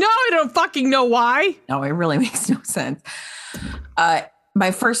 Fuck no, I don't fucking know why. No, it really makes no sense.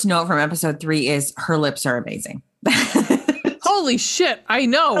 My first note from episode 3 is her lips are amazing. Holy shit, I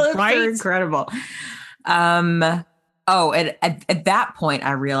know, Her lips right? are incredible. And at that point,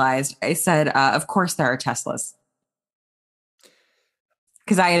 I realized, I said, of course there are Teslas.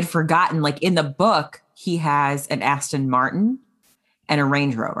 Because I had forgotten, like in the book, he has an Aston Martin and a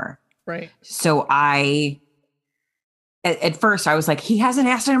Range Rover. Right. So at first I was like, he has an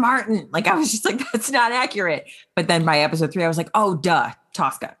Aston Martin. Like, I was just like, that's not accurate. But then by episode 3, I was like, oh, duh,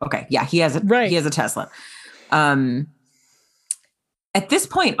 Tosca. Okay. Yeah. He has a Tesla. At this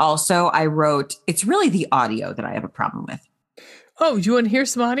point also, I wrote, it's really the audio that I have a problem with. Oh, do you want to hear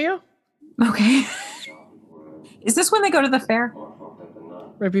some audio? Okay. Is this when they go to the fair?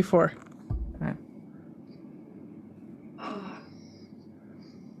 Right before. Okay.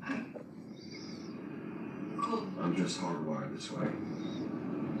 I'm just hardwired this way.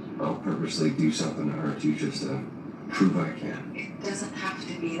 I'll purposely do something to hurt you just to prove I can. It doesn't have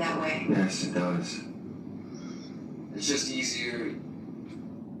to be that way. Yes, it does. It's just easier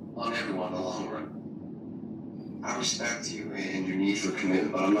on everyone in the long run. I respect you and your need for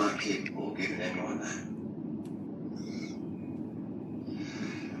commitment, but I'm not capable of giving anyone that.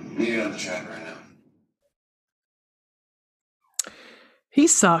 You're on the track right now. He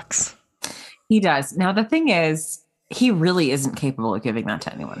sucks. He does. Now, the thing is, he really isn't capable of giving that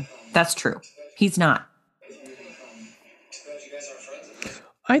to anyone. That's true. He's not.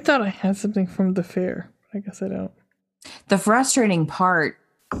 I thought I had something from the fair. I guess I don't. The frustrating part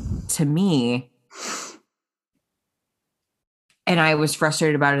to me, and I was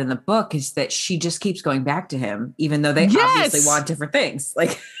frustrated about it in the book, is that she just keeps going back to him, even though they obviously want different things.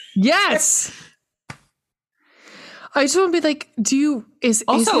 Like, yes. I just want to be like, is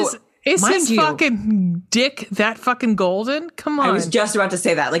his fucking dick that fucking golden? Come on. I was just about to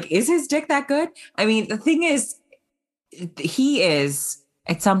say that. Like, is his dick that good? I mean, the thing is, he is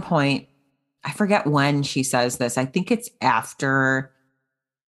at some point, I forget when she says this. I think it's in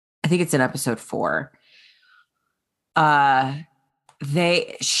episode 4.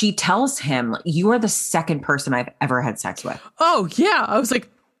 She tells him, you are the second person I've ever had sex with. Oh yeah. I was like,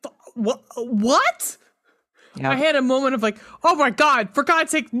 what? Yep. I had a moment of like, oh my God, for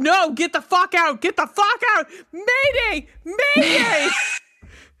God's sake, no, get the fuck out. Get the fuck out. Mayday. Mayday.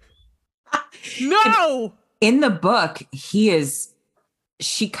 No. In the book, she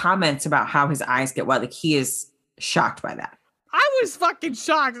comments about how his eyes get wet. Like, he is shocked by that. I was fucking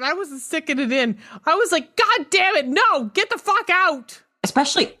shocked. I wasn't sticking it in. I was like, God damn it. No, get the fuck out.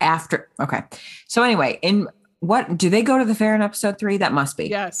 Especially after. Okay. So anyway, what do they go to the fair in episode 3? That must be.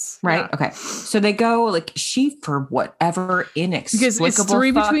 Yes. Right. Yeah. Okay. So they go, like, she, for whatever inexplicable because it's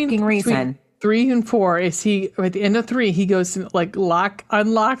 3 fucking reason. Between 3 and 4 is he at the end of 3, he goes to like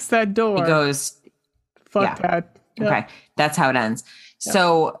unlocks that door. He goes, fuck that. Yep. Okay. That's how it ends. Yep.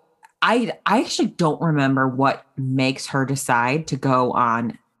 So I actually don't remember what makes her decide to go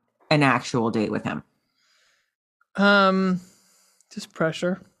on an actual date with him. Just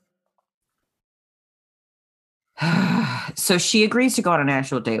pressure. So she agrees to go on an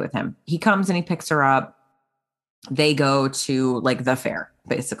actual date with him. He comes and he picks her up. They go to like the fair,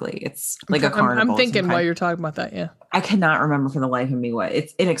 basically. It's like a carnival. I'm thinking while you're talking about that, yeah. I cannot remember for the life of me what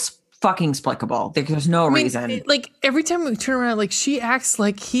it's fucking explicable. There's no reason. Like every time we turn around, like she acts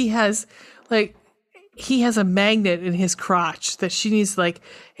like he has a magnet in his crotch that she needs, like,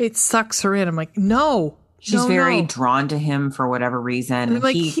 it sucks her in. I'm like, no. She's very drawn to him for whatever reason.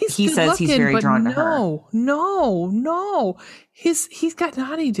 Like, he says he's very drawn to her. No. He's got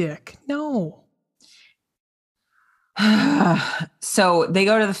naughty dick. No. So they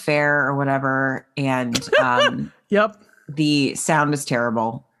go to the fair or whatever, and yep. The sound is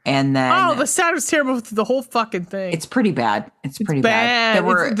terrible. And then the sound is terrible with the whole fucking thing. It's pretty bad. It's pretty bad.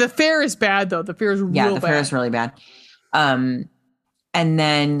 The fair is bad though. The fair is the fair is really bad. And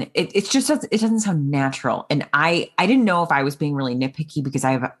then it doesn't sound natural. And I didn't know if I was being really nitpicky because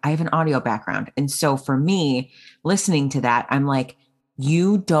I have an audio background. And so for me, listening to that, I'm like,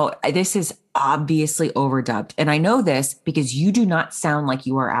 this is obviously overdubbed. And I know this because you do not sound like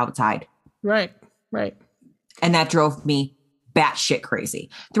you are outside. Right. And that drove me batshit crazy.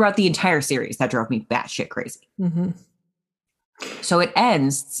 Throughout the entire series, that drove me batshit crazy. Mm-hmm. So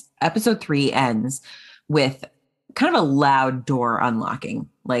episode 3 ends with kind of a loud door unlocking.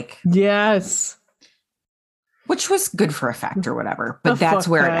 Like, yes. Which was good for effect or whatever. But that's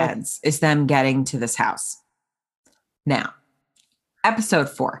where it ends, is them getting to this house. Now, episode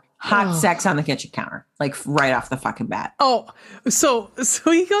 4. Hot sex on the kitchen counter, like right off the fucking bat. Oh, so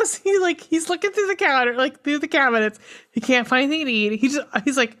he goes, he's looking through the counter, like through the cabinets. He can't find anything to eat.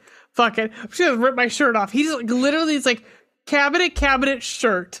 He's like, fuck it, I'm just gonna rip my shirt off. He's like, literally, it's like cabinet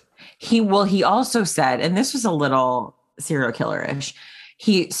shirt. He also said, and this was a little serial killer-ish.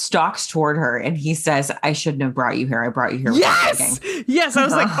 He stalks toward her and he says, I shouldn't have brought you here. I brought you here. Yes. I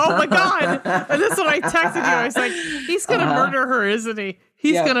was like, oh my God. And that's what I texted you. I was like, he's going to murder her, isn't he?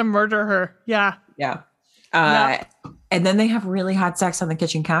 He's going to murder her. Yeah. Yeah. And then they have really hot sex on the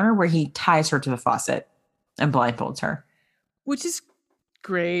kitchen counter where he ties her to the faucet and blindfolds her. Which is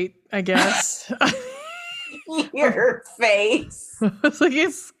great, I guess. Your face. I was like,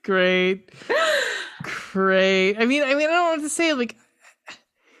 it's great. Great. I mean, I don't know what to say. Like,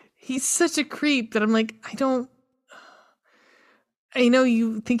 he's such a creep that I'm like, I know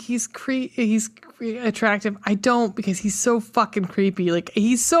you think he's attractive. I don't, because he's so fucking creepy. Like,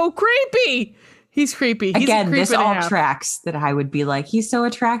 he's so creepy. He's creepy. He's again, this all tracks that I would be like, he's so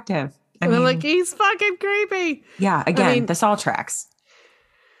attractive. I mean, like, he's fucking creepy. Yeah, again, this all tracks.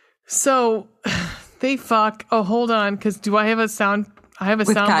 So they fuck. Oh, hold on, because do I have a sound? I have a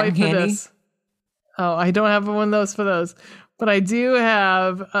sound bite for this. Oh, I don't have one of those for those. But I do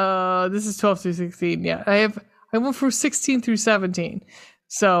have, this is 12 through 16. Yeah, I went from 16 through 17.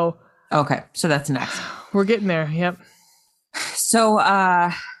 So. Okay. So that's next. We're getting there. Yep. So,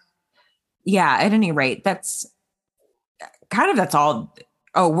 yeah, at any rate, that's all.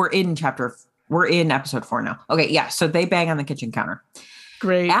 Oh, we're in episode 4 now. Okay. Yeah. So they bang on the kitchen counter.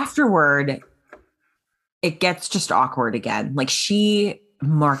 Great. Afterward, it gets just awkward again. Like, she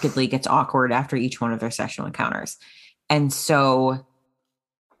markedly gets awkward after each one of their sexual encounters. And so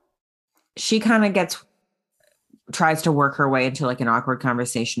she kind of tries to work her way into like an awkward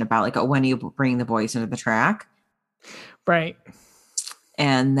conversation about like, oh, when are you bringing the boys into the track? Right.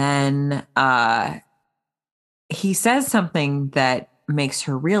 And then he says something that makes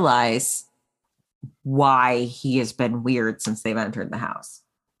her realize why he has been weird since they've entered the house.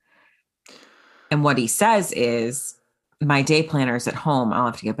 And what he says is, my day planner's at home. I'll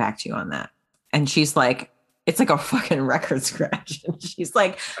have to get back to you on that. And she's like, it's like a fucking record scratch. And she's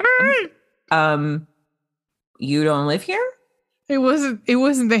like, you don't live here? It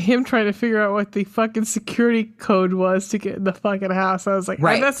wasn't him trying to figure out what the fucking security code was to get in the fucking house. I was like,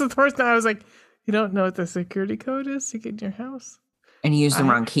 right. That's the first time I was like, you don't know what the security code is to get in your house? And he used the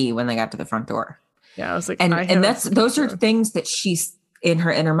wrong key when they got to the front door. Yeah, I was like, and those are things that she's in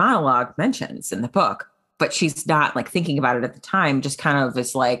her inner monologue mentions in the book, but she's not like thinking about it at the time. Just kind of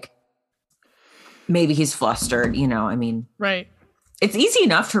is like, maybe he's flustered, you know. I mean, right. It's easy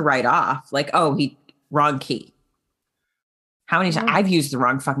enough to write off, like, oh, wrong key. How many times I've used the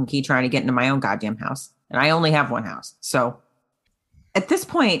wrong fucking key trying to get into my own goddamn house, and I only have one house. So at this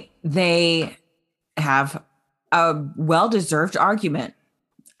point, they have a well-deserved argument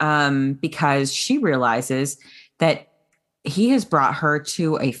because she realizes that he has brought her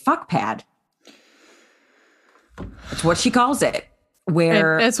to a fuck pad. That's what she calls it.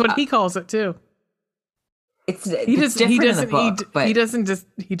 Where and that's what he calls it too. It's different in the book, but he doesn't just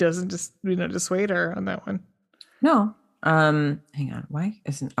dissuade her on that one. No. Hang on. Why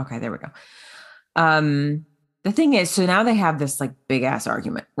isn't okay? There we go. The thing is, so now they have this like big ass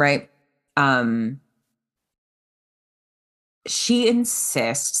argument, right? She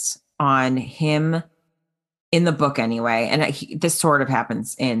insists on him in the book anyway, and this sort of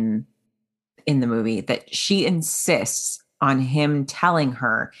happens in in the movie that she insists on him telling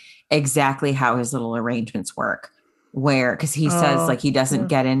her exactly how his little arrangements work. Where, because he says like he doesn't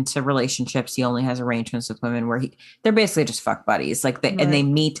get into relationships, he only has arrangements with women where they're basically just fuck buddies. Like and they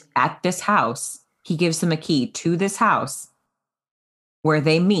meet at this house. He gives them a key to this house where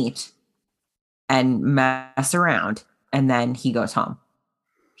they meet and mess around, and then he goes home.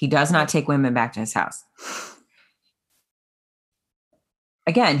 He does not take women back to his house.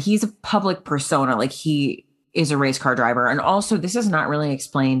 Again, he's a public persona. Like he is a race car driver. And also, this is not really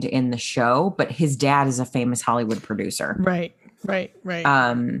explained in the show, but his dad is a famous Hollywood producer. Right.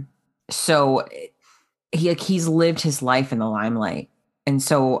 So he's lived his life in the limelight. And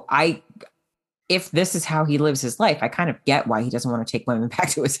so if this is how he lives his life, I kind of get why he doesn't want to take women back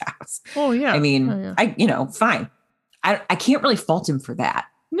to his house. Oh, yeah. I mean, fine. I can't really fault him for that.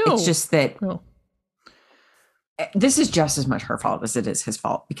 No. It's just that this is just as much her fault as it is his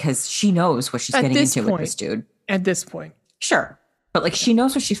fault, because she knows what she's getting into with this dude. At this point. Sure. But like, she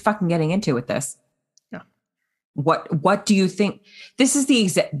knows what she's fucking getting into with this. Yeah. What do you think? This is the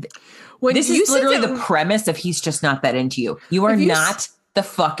exact, this is literally the premise of he's just not that into you. You are not the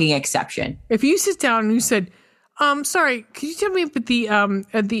fucking exception. If you sit down and you said, sorry, could you tell me about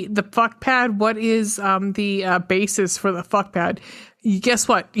the fuck pad? What is the basis for the fuck pad? Guess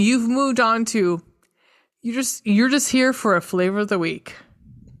what? You've moved on to you're just here for a flavor of the week.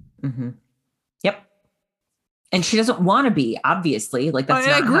 Mm-hmm. Yep. And she doesn't want to be, obviously. Like that's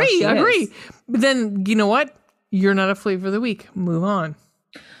not how she agree. is. But then you know what? You're not a flavor of the week. Move on.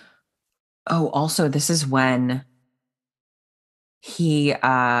 Oh, also, this is when they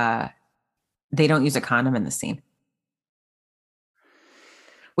don't use a condom in the scene,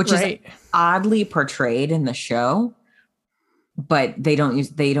 which is oddly portrayed in the show, but they don't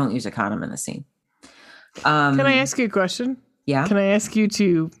use a condom in the scene. Can I ask you a question? Yeah. Can I ask you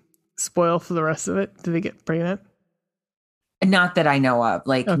to spoil for the rest of it? Do they get pregnant? Not that I know of.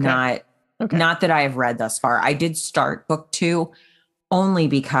 Like not that I have read thus far. I did start book 2 only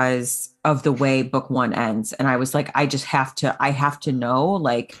because of the way book 1 ends. And I was like, I have to know,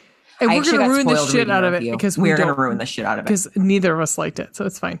 like, and we're going to ruin the shit out of it because we're going to ruin the shit out of it because neither of us liked it. So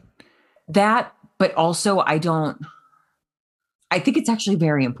it's fine. That, but also I think it's actually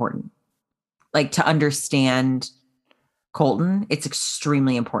very important, like, to understand Colton. It's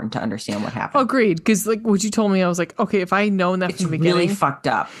extremely important to understand what happened. Agreed. Because like what you told me, I was like, okay, if I had known that from the beginning, really fucked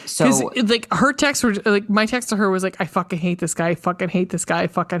up. So like her texts were like, my text to her was like, I fucking hate this guy. I fucking hate this guy. I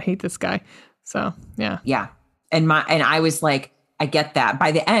fucking hate this guy. So yeah. Yeah. And I was like, I get that.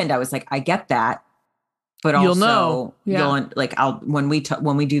 By the end, I was like, I get that. But also, you'll know. You'll like, when we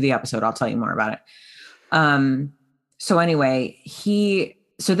do the episode, I'll tell you more about it. So anyway,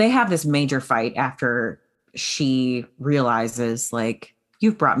 so they have this major fight after she realizes, like,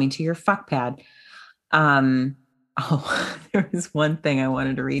 you've brought me to your fuck pad. There was one thing I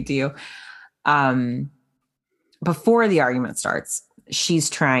wanted to read to you. Before the argument starts, she's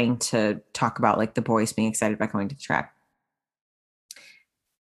trying to talk about, like, the boys being excited about going to the track.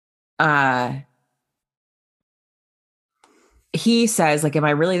 He says, like, am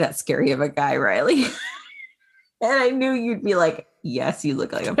I really that scary of a guy, Riley? And I knew you'd be like, yes, you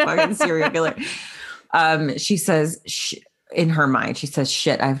look like a fucking serial killer. She says, in her mind, she says,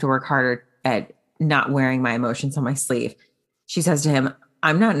 shit, I have to work harder at not wearing my emotions on my sleeve. She says to him,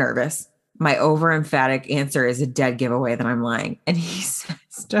 I'm not nervous. My over-emphatic answer is a dead giveaway that I'm lying. And he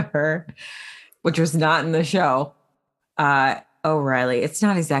says to her, which was not in the show, oh, Riley, it's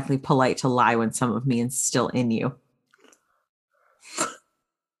not exactly polite to lie when some of me is still in you.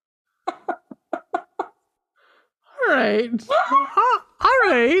 All right. All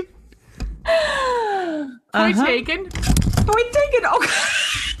right. Point taken. Point taken. Okay.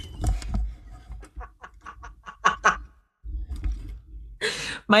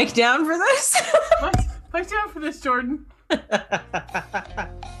 Mic down for this. Mic down for this, Jordan.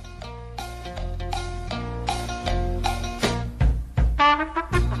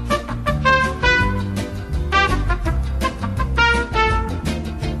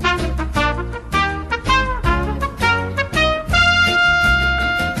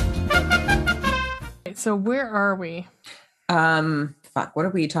 So where are we? Fuck. What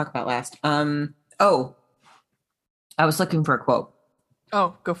did we talk about last? I was looking for a quote.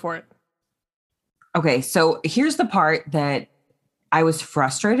 Oh, go for it. Okay, so here's the part that I was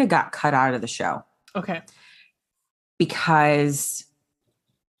frustrated got cut out of the show. Okay. Because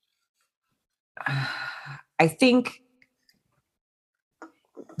I think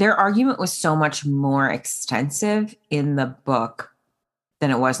their argument was so much more extensive in the book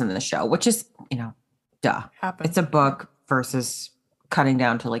than it was in the show, which is, duh. Happens. It's a book versus cutting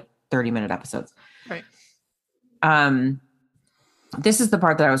down to like 30-minute episodes. Right. This is the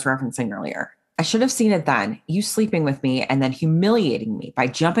part that I was referencing earlier. I should have seen it then. You sleeping with me and then humiliating me by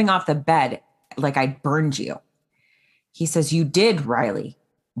jumping off the bed like I'd burned you. He says, you did, Riley.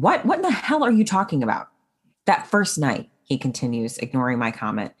 What in the hell are you talking about? That first night, he continues, ignoring my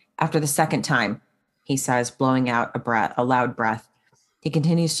comment. After the second time, he says, blowing out a loud breath. He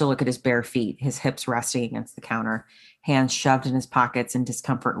continues to look at his bare feet, his hips resting against the counter, hands shoved in his pockets and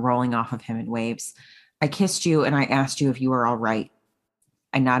discomfort rolling off of him in waves. I kissed you and I asked you if you were all right.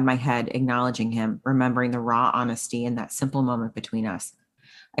 I nod my head, acknowledging him, remembering the raw honesty in that simple moment between us.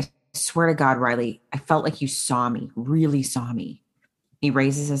 I swear to God, Riley, I felt like you saw me, really saw me. He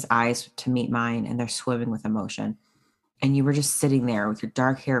raises his eyes to meet mine, and they're swimming with emotion. And you were just sitting there with your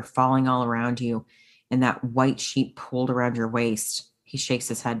dark hair falling all around you and that white sheet pulled around your waist. He shakes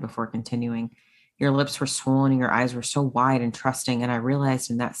his head before continuing. Your lips were swollen and your eyes were so wide and trusting, and I realized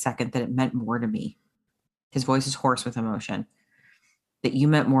in that second that it meant more to me. His voice is hoarse with emotion. That you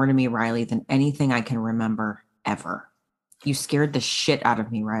meant more to me, Riley, than anything I can remember ever. You scared the shit out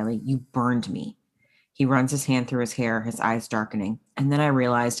of me, Riley. You burned me. He runs his hand through his hair, his eyes darkening. And then I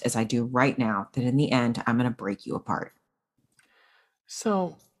realized, as I do right now, that in the end, I'm going to break you apart.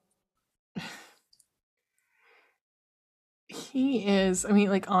 So he is, I mean,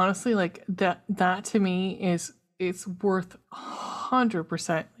 like, honestly, like that to me is, it's worth 100%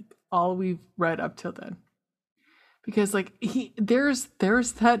 like all we've read up till then. Because like there's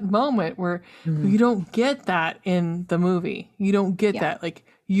that moment where you don't get that in the movie. You don't get that. Like,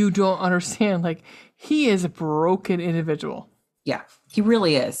 you don't understand. Like, he is a broken individual. Yeah, he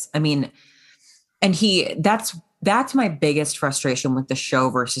really is. I mean, and that's my biggest frustration with the show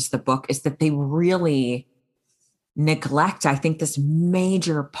versus the book, is that they really neglect, I think, this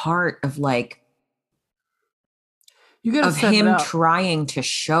major part of like, you gotta of set him it up. trying to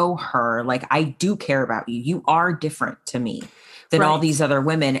show her, like, I do care about you. You are different to me than all these other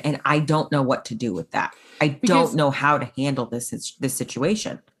women. And I don't know what to do with that. I don't know how to handle this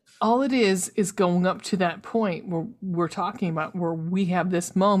situation. All it is going up to that point where we're talking about, where we have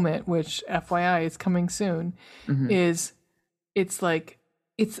this moment, which FYI is coming soon, is it's like,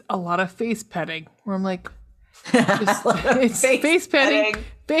 it's a lot of face petting where I'm like, it's face petting.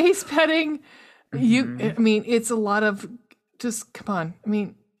 I mean, it's a lot of just, come on. I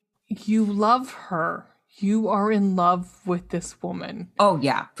mean, you love her. You are in love with this woman. Oh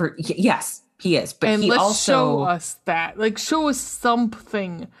yeah. Yes, he is. But and he let's also show us that. Like, show us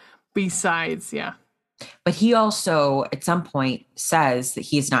something besides, But he also, at some point, says that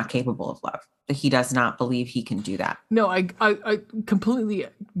he is not capable of love. That he does not believe he can do that. No, I completely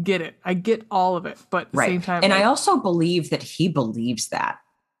get it. I get all of it. But at the same time, and I also believe that he believes that.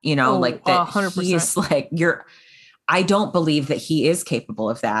 You know, like that 100%. He is like, I don't believe that he is capable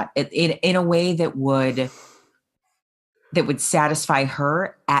of that in a way that would satisfy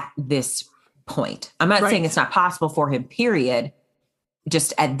her at this point. I'm not saying it's not possible for him, period.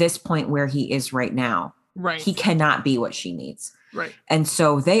 Just at this point where he is right now, he cannot be what she needs. Right. And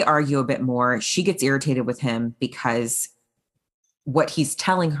so they argue a bit more. She gets irritated with him because what he's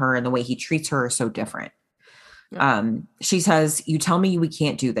telling her and the way he treats her are so different. She says, you tell me we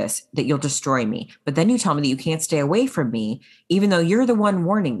can't do this, that you'll destroy me. But then you tell me that you can't stay away from me, even though you're the one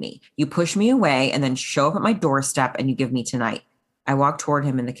warning me. You push me away and then show up at my doorstep and you give me tonight. I walk toward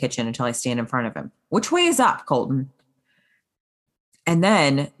him in the kitchen until I stand in front of him. Which way is up, Colton? And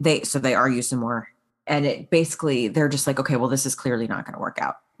then they argue some more. And it basically, they're just like, okay, well, this is clearly not going to work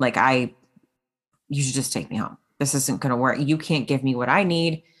out. Like, you should just take me home. This isn't going to work. You can't give me what I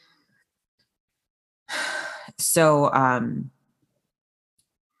need. So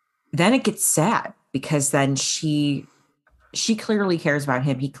then it gets sad because then she clearly cares about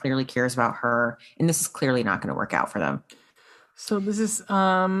him. He clearly cares about her. And this is clearly not going to work out for them. So this is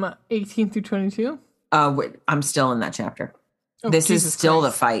 18 through 22? I'm still in that chapter. Oh, this Jesus is still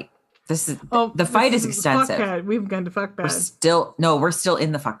Christ. The fight. This is the fight is extensive. Fuck pad. We've gone to fuck pad. We're still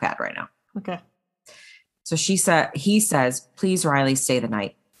in the fuck pad right now. Okay. So he says, please, Riley, stay the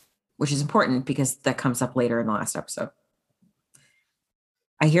night, which is important because that comes up later in the last episode.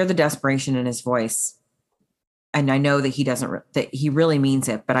 I hear the desperation in his voice, and I know that that he really means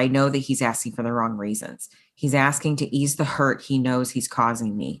it, but I know that he's asking for the wrong reasons. He's asking to ease the hurt he knows he's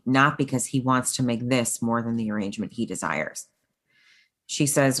causing me, not because he wants to make this more than the arrangement he desires. She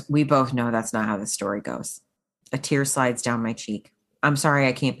says, we both know that's not how the story goes. A tear slides down my cheek. I'm sorry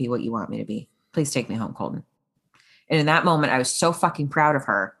I can't be what you want me to be. Please take me home, Colton. And in that moment, I was so fucking proud of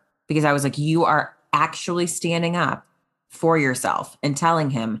her because I was like, you are actually standing up for yourself and telling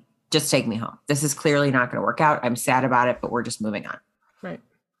him, just take me home. This is clearly not going to work out. I'm sad about it, but we're just moving on. Right.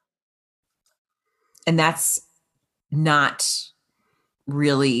 And that's not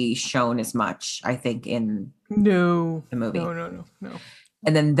really shown as much, I think, in the movie. No.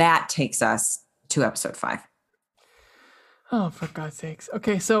 And then that takes us to episode 5. Oh, for God's sakes.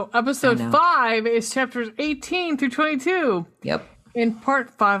 Okay, so episode 5 is chapters 18 through 22. Yep. In part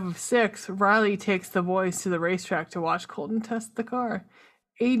 5 of 6, Riley takes the boys to the racetrack to watch Colton test the car.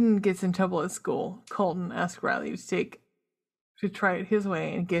 Aiden gets in trouble at school. Colton asks Riley to try it his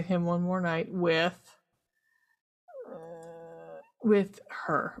way and give him one more night with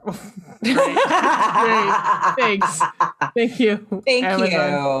her. Great. Thanks. Thank you. Thank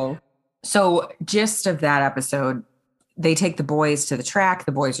you. So, gist of that episode, they take the boys to the track.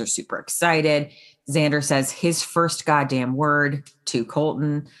 The boys are super excited. Xander says his first goddamn word to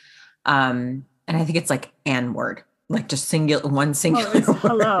Colton. And I think it's like N-word, like just one singular it's word.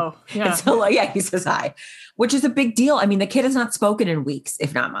 Hello. Yeah. It's hello. Yeah, he says hi, which is a big deal. I mean, the kid has not spoken in weeks,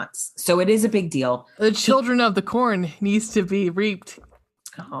 if not months. So it is a big deal. The children of the corn needs to be reaped.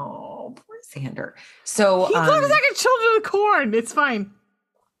 Oh, poor Xander. So he looks like a children of the corn. It's fine.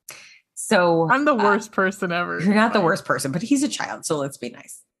 So I'm the worst person ever. You're not the worst person, but he's a child. So let's be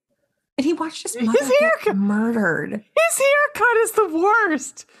nice. And he watched his mother get murdered. His haircut is the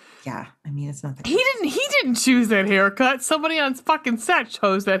worst. Yeah, I mean, it's not that he didn't choose that haircut. Somebody on fucking set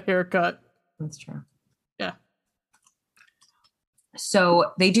chose that haircut. That's true. Yeah.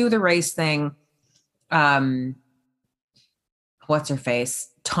 So they do the race thing. What's her face?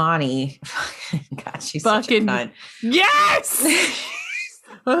 Tawny. God, she's fucking such a cunt. Yes.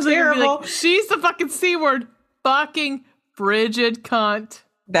 I was terrible. Like, she's the fucking C word. Fucking frigid cunt.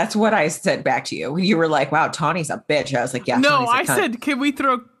 That's what I said back to you. You were like, wow, Tawny's a bitch. I was like, yeah, no, I said, can we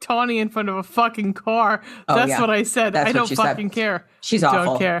throw Tawny in front of a fucking car? That's what I said. I don't fucking care. She's awful.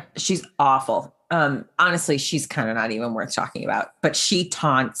 Don't care. She's awful. Honestly, she's kind of not even worth talking about, but she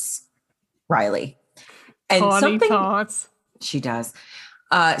taunts Riley. And Tawny taunts. She does.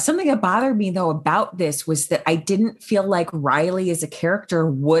 Something that bothered me though about this was that I didn't feel like Riley as a character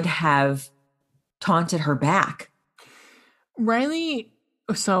would have taunted her back. Riley,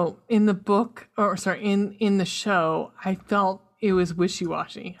 so in the book, in the show, I felt it was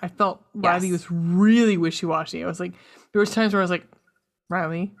wishy-washy. I felt Riley was really wishy-washy. I was like, there was times where I was like,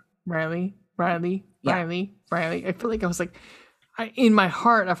 Riley. I feel like I was like, in my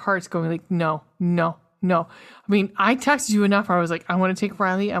heart of hearts going like, no. I mean, I texted you enough where I was like, I want to take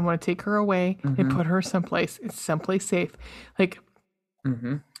Riley. I want to take her away and put her someplace. It's someplace safe. Like,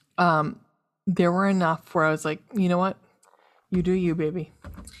 there were enough where I was like, you know what? You do you, baby.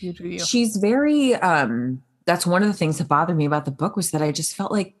 You do you. She's very, that's one of the things that bothered me about the book was that I just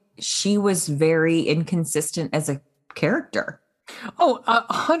felt like she was very inconsistent as a character. Oh,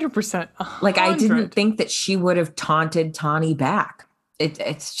 100%. Like, I didn't think that she would have taunted Tawny back.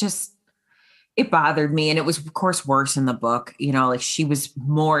 It's just, it bothered me. And it was, of course, worse in the book. You know, like she was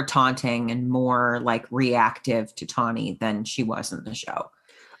more taunting and more like reactive to Tawny than she was in the show.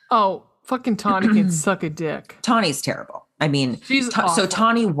 Oh, fucking Tawny can suck a dick. Tawny's terrible. I mean, so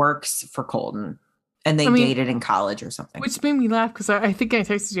Tawny works for Colton and they dated in college or something. Which made me laugh because I think I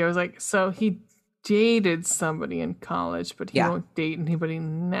texted you. I was like, so he dated somebody in college, but he won't date anybody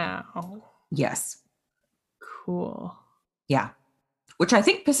now. Yes. Cool. Yeah. Which I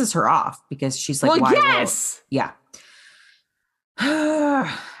think pisses her off because she's like, well, yes. Yeah.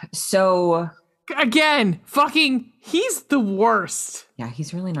 So again, fucking, he's the worst. Yeah,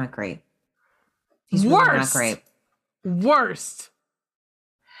 he's really not great. He's really not great. Worst.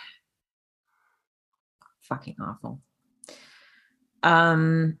 Fucking awful.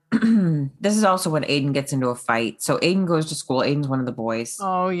 This is also when Aiden gets into a fight. So Aiden goes to school. Aiden's one of the boys.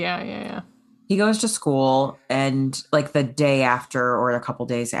 Oh, yeah. He goes to school and like the day after or a couple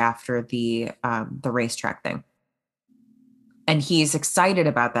days after the racetrack thing. And he's excited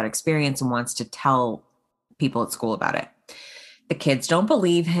about that experience and wants to tell people at school about it. The kids don't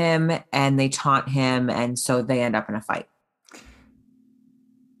believe him and they taunt him. And so they end up in a fight.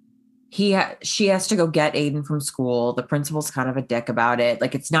 She has to go get Aiden from school. The principal's kind of a dick about it.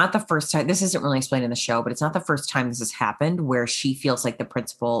 Like, it's not the first time. This isn't really explained in the show, but it's not the first time this has happened where she feels like the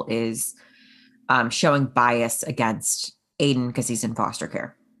principal is showing bias against Aiden because he's in foster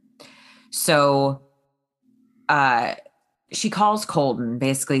care. So she calls Colton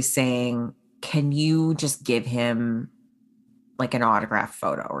basically saying, can you just give him like an autograph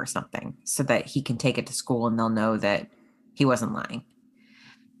photo or something so that he can take it to school and they'll know that he wasn't lying.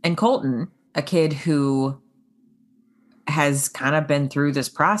 And Colton, a kid who has kind of been through this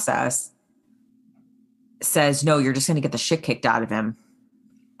process, says, no, you're just going to get the shit kicked out of him.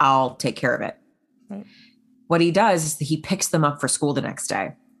 I'll take care of it. Right. What he does is he picks them up for school the next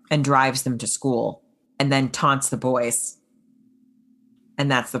day and drives them to school and then taunts the boys. And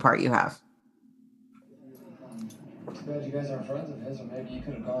that's the part you have. Too bad you guys aren't friends of his, or maybe you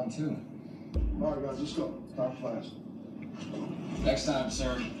could have gone too. All right, guys, let's go. Time for class. Next time,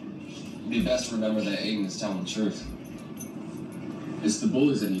 sir, it'd be best to remember that Aiden is telling the truth. It's the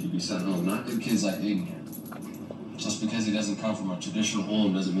bullies that need to be sent home, not good kids like Aiden here. Just because he doesn't come from a traditional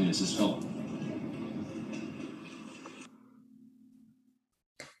home doesn't mean it's his fault.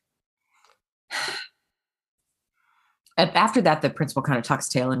 After that, the principal kind of tucks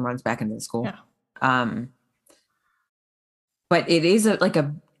tail and runs back into the school. Yeah. But it is like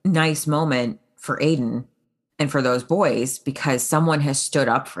a nice moment for Aiden and for those boys because someone has stood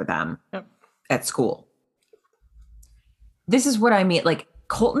up for them at school. This is what I mean. Like,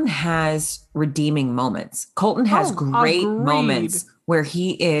 Colton has redeeming moments. Colton has great moments where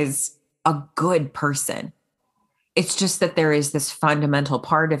he is a good person. It's just that there is this fundamental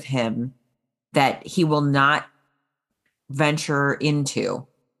part of him that he will not venture into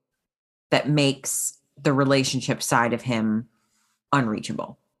that makes the relationship side of him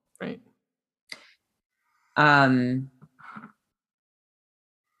unreachable. Right.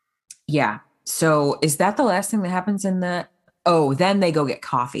 Yeah. So is that the last thing that happens in the, then they go get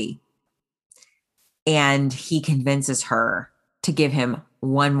coffee and he convinces her to give him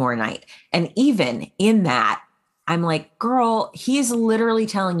one more night. And even in that, I'm like, girl, he is literally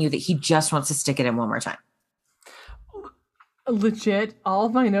telling you that he just wants to stick it in one more time. Legit, all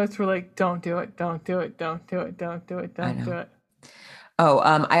of my notes were like, don't do it, don't do it, don't do it, don't do it, don't do it.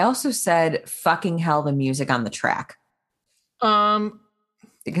 I also said fucking hell the music on the track.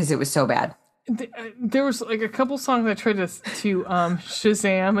 Because it was so bad. There was like a couple songs I tried to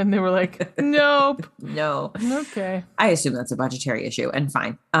Shazam and they were like, nope. No. Okay. I assume that's a budgetary issue and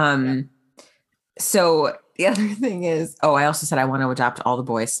fine. So the other thing is, I also said I want to adopt all the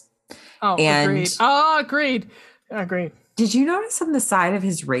boys. Agreed. Did you notice on the side of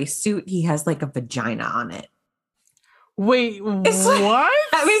his race suit, he has like a vagina on it? Wait, it's what? Like,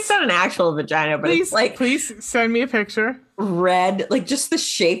 I mean, it's not an actual vagina, but it's like... Please send me a picture. Red, like just the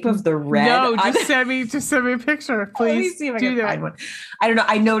shape of the red. No, just send me a picture. Please. Let me see if I can find one. I don't know.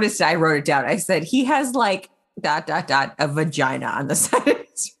 I noticed it. I wrote it down. I said, he has like ... a vagina on the side of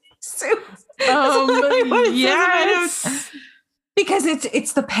his suit. Yes. Because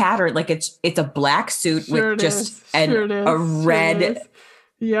it's the pattern, like it's a black suit with just a red.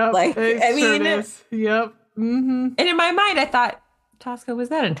 Yep. Like I mean, yep. Mm-hmm. And in my mind, I thought, Tosca, was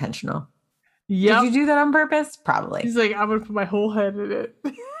that intentional? Yep. Did you do that on purpose? Probably. He's like, I'm gonna put my whole head in it.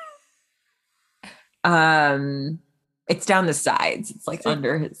 It's down the sides. It's like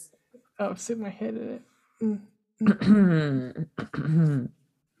under his. Oh, stick my head in it.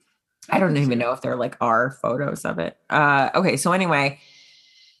 I don't even know if there like are photos of it. Okay, so anyway,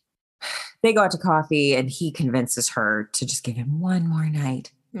 they go out to coffee and he convinces her to just give him one more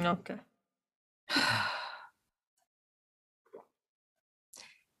night. Okay.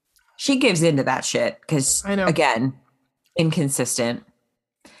 She gives into that shit because, again, inconsistent.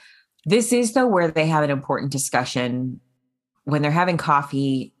 This is, though, where they have an important discussion. When they're having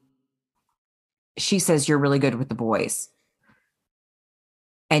coffee, she says, you're really good with the boys.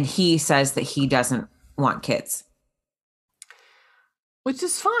 And he says that he doesn't want kids. Which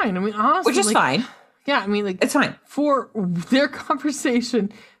is fine. I mean, honestly. Which is fine. Yeah, I mean, like. It's fine. For their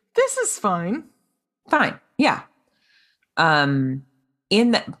conversation, this is fine. Fine. Yeah.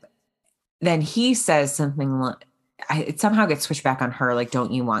 Then he says something like, it somehow gets switched back on her, like,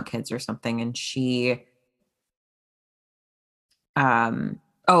 don't you want kids or something? And she, something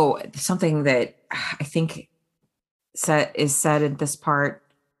that I think is said in this part.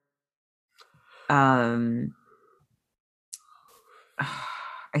 I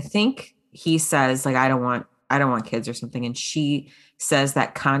think he says, like, I don't want kids or something. And she says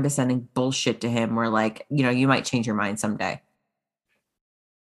that condescending bullshit to him where, like, you might change your mind someday.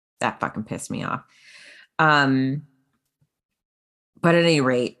 That fucking pissed me off. But at any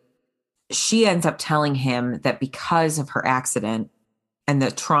rate, she ends up telling him that because of her accident and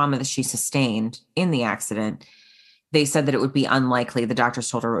the trauma that she sustained in the accident, they said that it would be unlikely, the doctors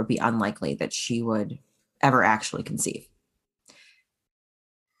told her it would be unlikely that she would ever actually conceive.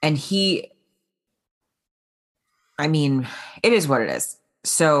 And it is what it is.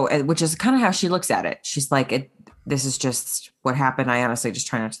 So, which is kind of how she looks at it. She's like, this is just what happened. I honestly just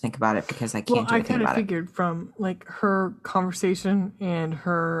try not to think about it because I can't do anything about it. I kind of figured from like her conversation and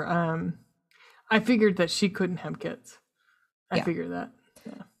her, I figured that she couldn't have kids. I figured that.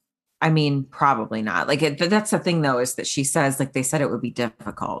 Yeah. I mean, probably not. Like, but that's the thing though, is that she says, like, they said it would be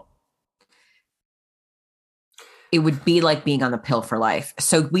difficult. it would be like being on the pill for life.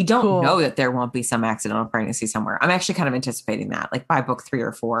 So we don't know that there won't be some accidental pregnancy somewhere. I'm actually kind of anticipating that, like by book 3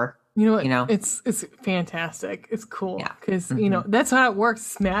 or 4. You know what? It's fantastic. It's cool because Mm-hmm. you know that's how it works.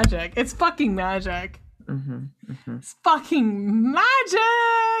 It's magic. It's fucking magic. Mm-hmm. Mm-hmm. It's fucking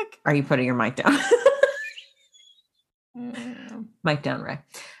magic. Are you putting your mic down? Mic down, Ray.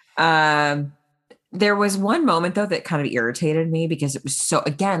 There was one moment though that kind of irritated me because it was so,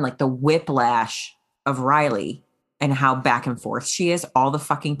 again, like the whiplash of Riley and how back and forth she is all the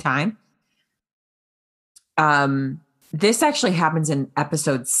fucking time. This actually happens in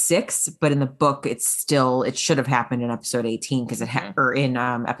episode 6, but in the book, it should have happened in episode 18 because or in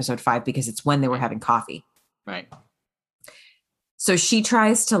episode 5 because it's when they were having coffee. Right. So she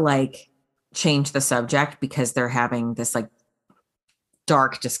tries to like change the subject because they're having this like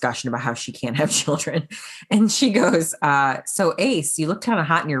dark discussion about how she can't have children. And she goes, so Ace, you look kind of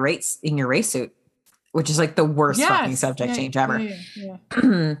hot in your race suit, which is like the worst fucking subject change ever.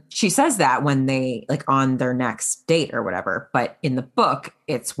 Yeah. She says that when they like on their next date or whatever, but in the book,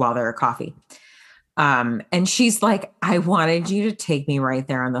 it's while they're at coffee. And she's like, I wanted you to take me right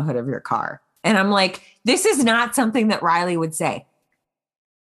there on the hood of your car. And I'm like, this is not something that Riley would say.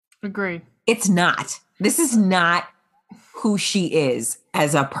 Agreed. It's not. This is not who she is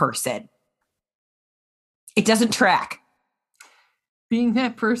as a person. It doesn't track. Being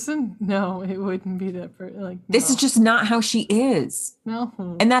that person? No, it wouldn't be that person. Like, this is just not how she is. No.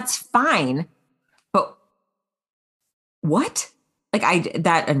 And that's fine. But what? Like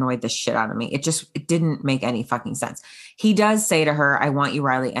that annoyed the shit out of me. It didn't make any fucking sense. He does say to her, I want you,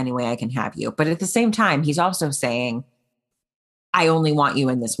 Riley, any way I can have you. But at the same time, he's also saying, I only want you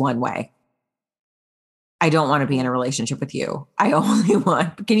in this one way. I don't want to be in a relationship with you. I only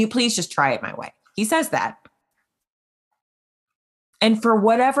want, can you please just try it my way? He says that. And for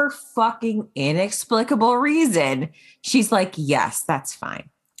whatever fucking inexplicable reason, she's like, yes, that's fine.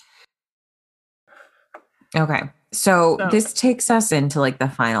 Okay. So this takes us into like the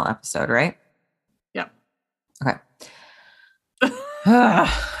final episode, right? Yep. Okay.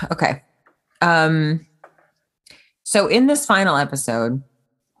 Okay. So in this final episode,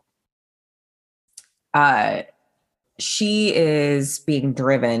 she is being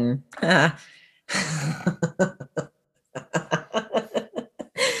driven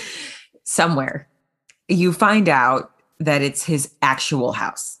somewhere. You find out that it's his actual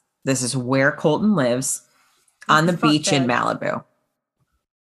house. This is where Colton lives on the beach in Malibu.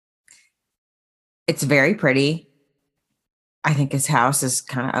 It's very pretty. I think his house is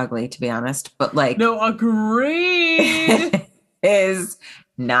kind of ugly, to be honest, but like, no, agreed. Is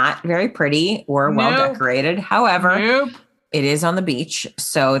not very pretty or well decorated. However, it is on the beach,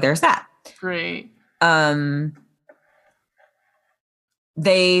 so there's that. Great. He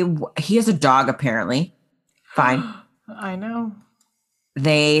has a dog apparently. Fine. I know.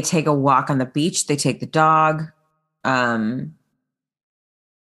 They take a walk on the beach. They take the dog. And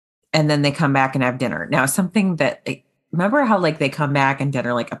then they come back and have dinner. Now, something that remember how like they come back and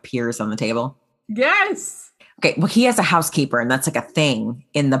dinner like appears on the table? Yes. Okay. Well, he has a housekeeper, and that's like a thing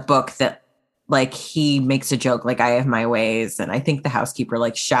in the book that like he makes a joke like I have my ways, and I think the housekeeper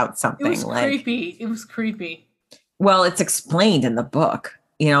like shouts something. It was like creepy. It was creepy. Well, it's explained in the book,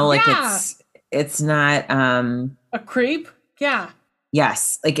 like it's not a creep. Yeah.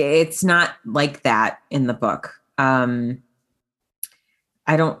 Yes. Like it's not like that in the book. I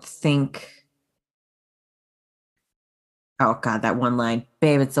don't think. Oh God, that one line,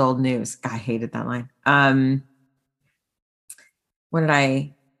 babe, it's old news. I hated that line. What did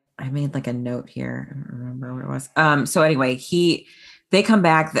I made like a note here. I don't remember what it was. So anyway, they come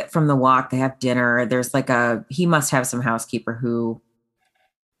back from the walk. They have dinner. There's like he must have some housekeeper who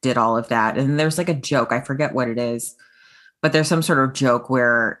did all of that. And there's like a joke. I forget what it is, but there's some sort of joke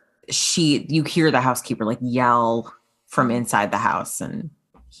where you hear the housekeeper like yell from inside the house and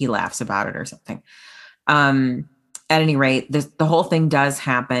he laughs about it or something. At any rate, the whole thing does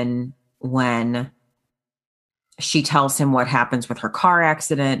happen when she tells him what happens with her car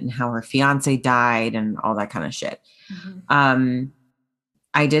accident and how her fiance died and all that kind of shit. Mm-hmm.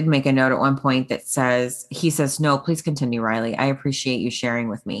 I did make a note at one point that he says, no, please continue, Riley. I appreciate you sharing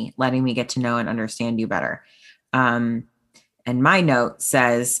with me, letting me get to know and understand you better. And my note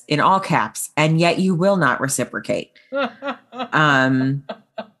says in all caps, and yet you will not reciprocate.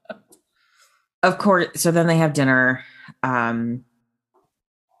 Of course. So then they have dinner. They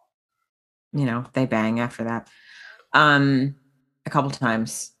bang after that. A couple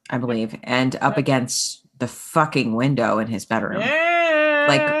times, I believe, and up against the fucking window in his bedroom. Yeah.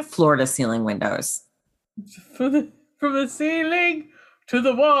 Like floor to ceiling windows. From the ceiling to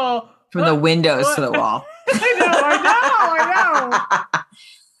the wall. From the windows to the wall. I know.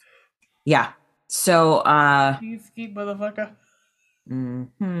 Yeah. So, Cheesecake motherfucker.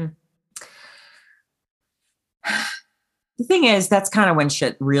 mm-hmm. The thing is, that's kind of when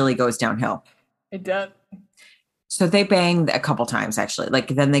shit really goes downhill. It does. So they bang a couple times, actually. Like,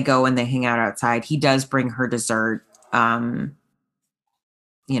 then they go and they hang out outside. He does bring her dessert. You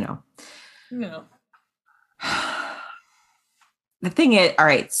know. No. The thing is, all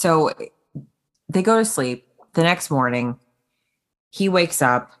right, so they go to sleep. The next morning, he wakes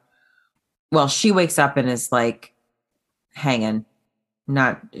up. Well, she wakes up and is like hanging.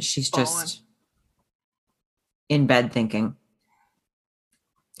 She's just in bed thinking.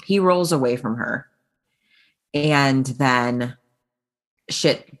 He rolls away from her. And then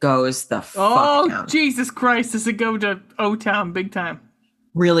shit goes the fuck down. Jesus Christ. Does it go to O-Town big time?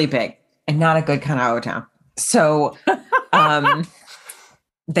 Really big. And not a good kind of O-Town. So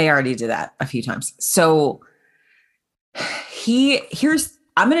they already did that a few times. So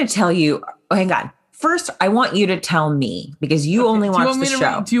I'm going to tell you, hang on. First, I want you to tell me, because you only watch the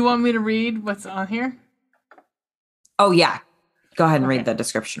show. Do you want me to read what's on here? Oh, yeah. Go ahead and read the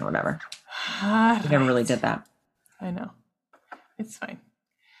description or whatever. You never really did that. I know. It's fine.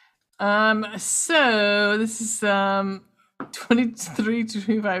 So this is 23 to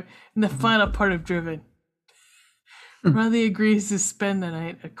 25 in the final part of Driven. Riley agrees to spend the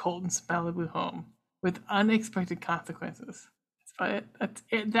night at Colton's Malibu home with unexpected consequences. That's about it. That's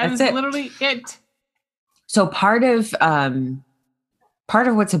it. That's literally it. So part of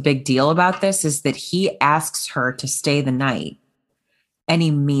what's a big deal about this is that he asks her to stay the night, and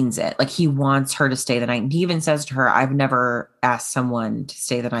he means it. Like, he wants her to stay the night. And he even says to her, I've never asked someone to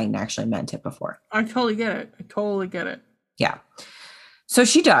stay the night and actually meant it before. I totally get it. Yeah. So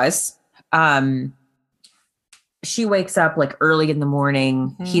she does. She wakes up like early in the morning.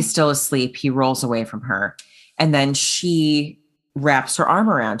 Mm-hmm. He's still asleep. He rolls away from her. And then she wraps her arm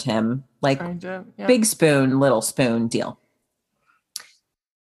around him, like big spoon, little spoon deal.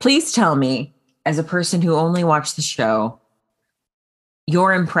 Please tell me, as a person who only watched the show,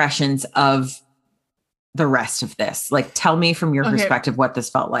 your impressions of the rest of this. Like, tell me from your perspective what this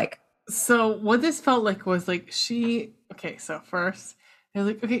felt like. So what this felt like was like so first they're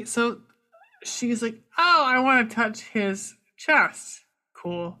like, so she's like, oh, I want to touch his chest.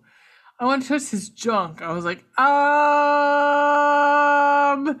 Cool. I want to touch his junk. I was like,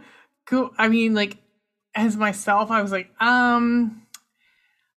 cool. I mean, like, as myself, I was like, I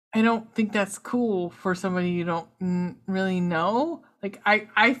don't think that's cool for somebody you don't really know. Like, I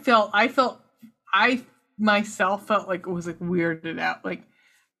myself felt like it was like weirded out. Like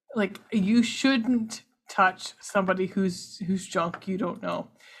you shouldn't touch somebody whose junk you don't know.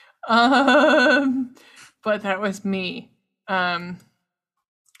 But that was me.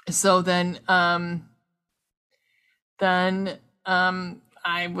 So then I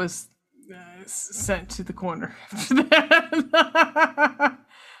was sent to the corner after that.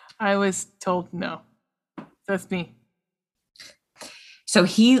 I was told no. That's me. So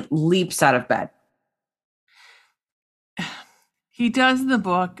he leaps out of bed. He does in the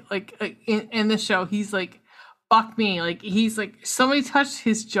book, like in the show, he's like, fuck me. Like, he's like, somebody touched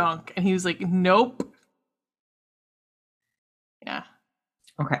his junk, and he was like, nope. Yeah.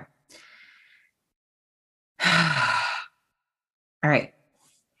 Okay. All right.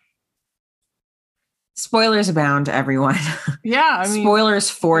 Spoilers abound, everyone. Yeah, I mean, spoilers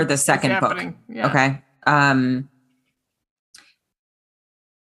for the second book. Yeah. Okay.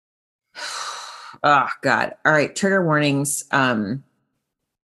 Oh God. All right. Trigger warnings.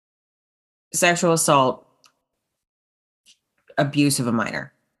 Sexual assault, abuse of a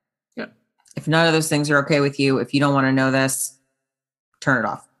minor. Yep. If none of those things are okay with you, if you don't want to know this, turn it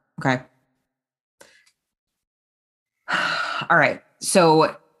off. Okay. All right.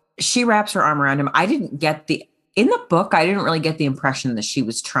 So she wraps her arm around him. In the book, I didn't really get the impression that she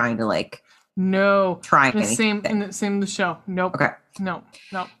was trying to try anything. In the show. Nope. Okay. No.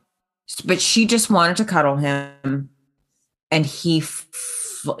 But she just wanted to cuddle him, and he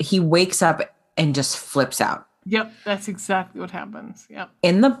wakes up and just flips out. Yep, that's exactly what happens. Yep.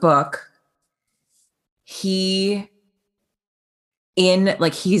 In the book, he's in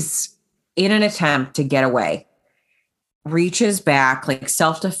an attempt to get away, reaches back, like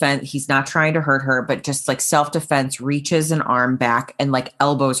self-defense. He's not trying to hurt her, but just like self-defense, reaches an arm back and like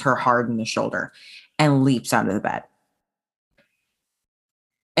elbows her hard in the shoulder and leaps out of the bed.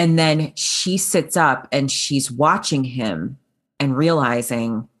 And then she sits up and she's watching him and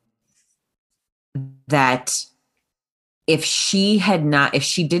realizing that if she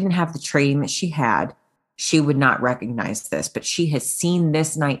didn't have the training that she had, she would not recognize this. But she has seen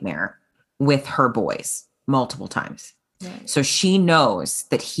this nightmare with her boys multiple times. Right. So she knows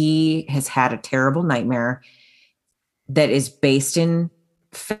that he has had a terrible nightmare that is based in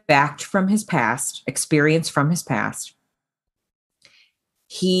fact from his past, experience from his past.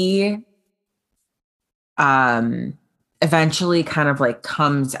 He eventually kind of like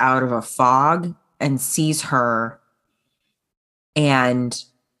comes out of a fog and sees her and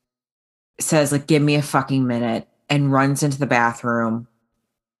says, like, give me a fucking minute, and runs into the bathroom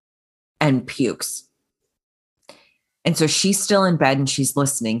and pukes. And so she's still in bed and she's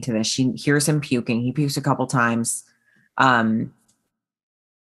listening to this. She hears him puking. He pukes a couple times. At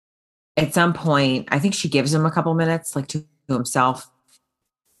some point, I think she gives him a couple minutes, like to himself,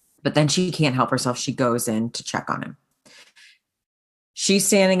 but then she can't help herself. She goes in to check on him. She's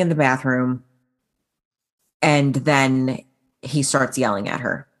standing in the bathroom, and then he starts yelling at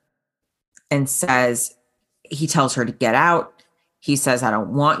her and says, he tells her to get out. He says, I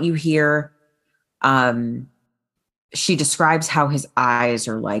don't want you here. She describes how his eyes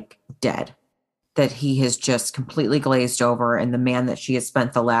are like dead, that he has just completely glazed over, and the man that she has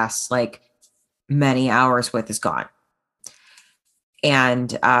spent the last like many hours with is gone.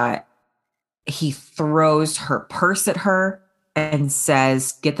 And he throws her purse at her and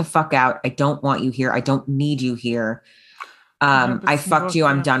says, get the fuck out. I don't want you here. I don't need you here. I fucked you.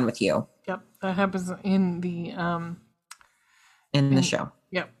 I'm done with you. Yep. That happens in the show.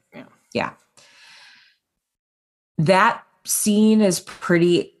 Yep. Yeah. That scene is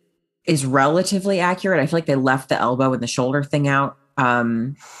relatively accurate. I feel like they left the elbow and the shoulder thing out.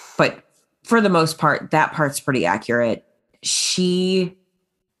 But for the most part, that part's pretty accurate. She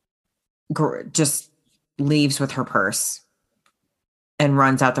just leaves with her purse and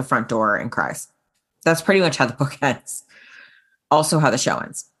runs out the front door and cries. That's pretty much how the book ends. Also how the show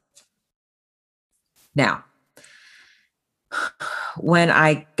ends. Now, when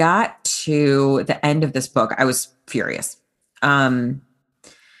I got to the end of this book, I was furious. And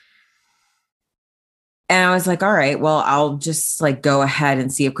I was like, all right, well, I'll just like go ahead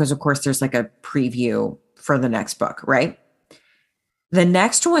and see it, because of course there's like a preview for the next book, right? The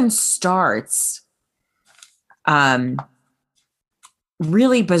next one starts really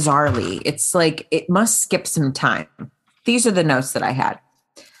bizarrely. It's like it must skip some time. These are the notes that I had.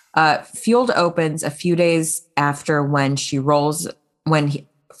 Field opens a few days after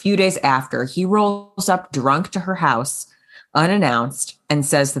he rolls up drunk to her house unannounced and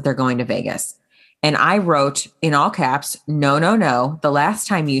says that they're going to Vegas. And I wrote in all caps, no. The last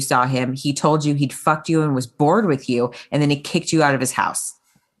time you saw him, he told you he'd fucked you and was bored with you, and then he kicked you out of his house.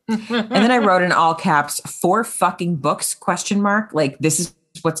 And then I wrote in all caps, 4 fucking books, ? Like, this is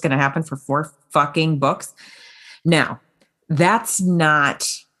what's going to happen for 4 fucking books. Now, that's not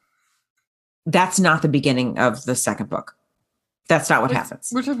the beginning of the second book. That's not what happens.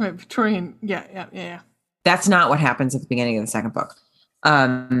 We're talking about Victorian. Yeah. That's not what happens at the beginning of the second book.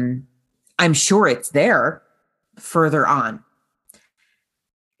 I'm sure it's there further on.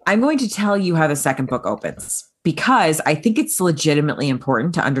 I'm going to tell you how the second book opens, because I think it's legitimately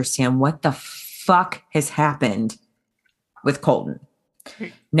important to understand what the fuck has happened with Colton.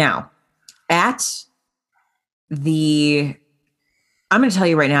 Now, I'm going to tell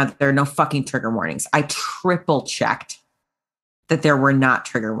you right now that there are no fucking trigger warnings. I triple checked that there were not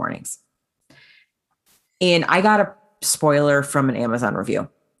trigger warnings. And I got a spoiler from an Amazon review,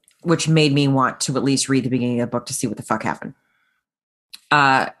 which made me want to at least read the beginning of the book to see what the fuck happened.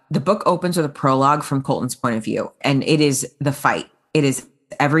 The book opens with a prologue from Colton's point of view, and it is the fight. It is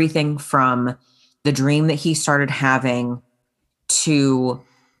everything from the dream that he started having to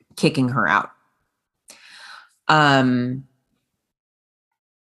kicking her out. I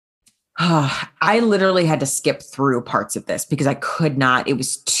literally had to skip through parts of this because I could not. It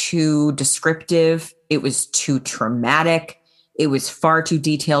was too descriptive. It was too traumatic. It was far too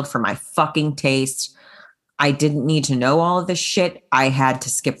detailed for my fucking taste. I didn't need to know all of this shit. I had to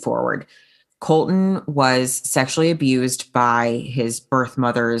skip forward. Colton was sexually abused by his birth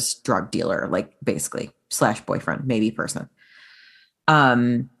mother's drug dealer, like basically / boyfriend, maybe person.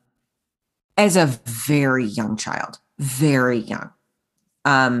 As a very young child, very young.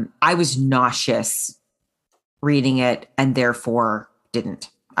 I was nauseous reading it and therefore didn't.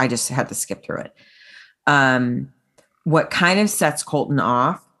 I just had to skip through it. What kind of sets Colton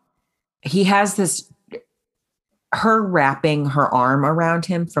off, he has this, her wrapping her arm around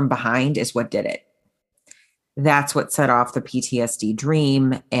him from behind is what did it. That's what set off the PTSD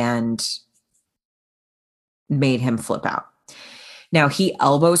dream and made him flip out. Now he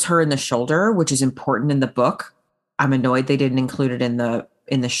elbows her in the shoulder, which is important in the book. I'm annoyed they didn't include it in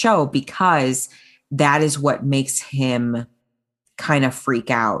the show because that is what makes him kind of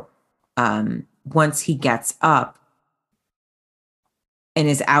freak out once he gets up and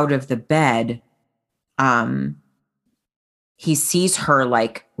is out of the bed, he sees her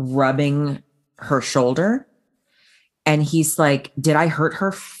like rubbing her shoulder. And he's like, did I hurt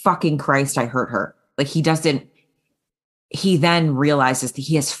her? Fucking Christ, I hurt her. Like he then realizes that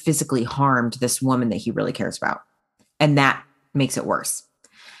he has physically harmed this woman that he really cares about. And that makes it worse.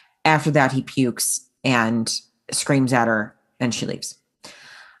 After that, he pukes and screams at her and she leaves.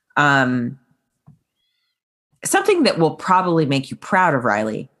 Something that will probably make you proud of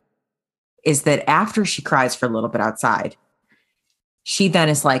Riley is that after she cries for a little bit outside, she then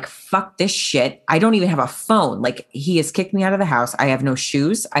is like, fuck this shit. I don't even have a phone. Like he has kicked me out of the house. I have no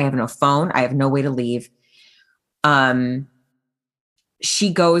shoes. I have no phone. I have no way to leave.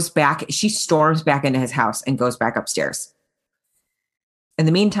 She storms back into his house and goes back upstairs. In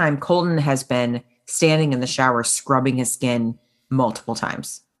the meantime, Colton has been standing in the shower, scrubbing his skin multiple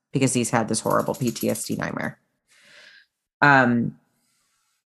times because he's had this horrible PTSD nightmare.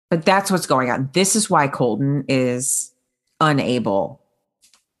 But that's what's going on. This is why Colton is unable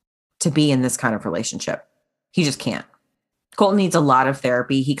to be in this kind of relationship. He just can't. Colton needs a lot of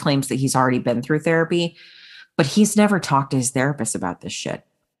therapy. He claims that he's already been through therapy, but he's never talked to his therapist about this shit.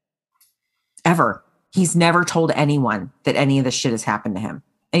 Ever. He's never told anyone that any of this shit has happened to him.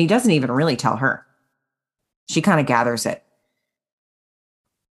 And he doesn't even really tell her. She kind of gathers it.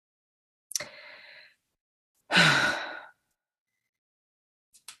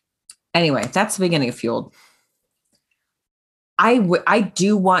 Anyway, that's the beginning of Fueled. I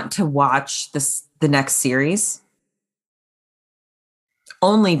do want to watch the next series.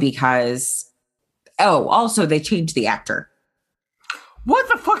 Only because, also they changed the actor. What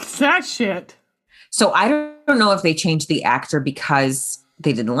the fuck is that shit? So I don't know if they changed the actor because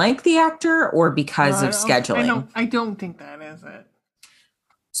they didn't like the actor or because of scheduling. I don't think that is it.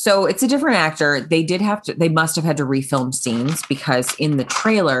 So it's a different actor. They must have had to refilm scenes because in the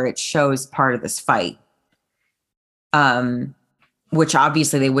trailer it shows part of this fight. Which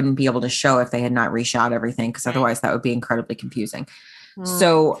obviously they wouldn't be able to show if they had not reshot everything, because otherwise that would be incredibly confusing.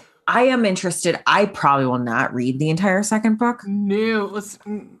 So I am interested. I probably will not read the entire second book. No,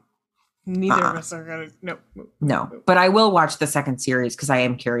 neither of us are gonna. No, but I will watch the second series because I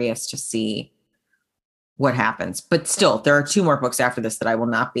am curious to see what happens. But still, there are 2 more books after this that I will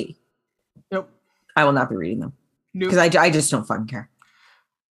not be. Nope. I will not be reading them because I just don't fucking care.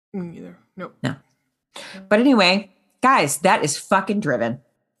 Me neither. Nope. No. But anyway, guys, that is fucking Driven.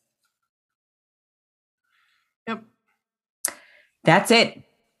 Yep. That's it.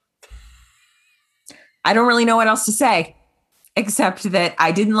 I don't really know what else to say, except that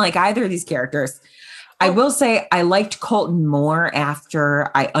I didn't like either of these characters. I will say I liked Colton more after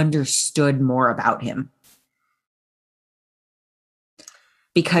I understood more about him.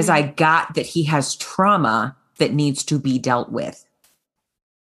 Because I got that he has trauma that needs to be dealt with.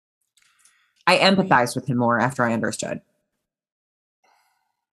 I empathized with him more after I understood.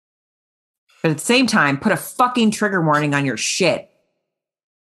 But at the same time, put a fucking trigger warning on your shit.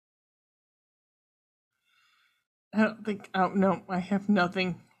 I don't think. Oh no, I have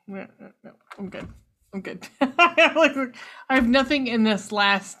nothing. No, I'm good. I have nothing in this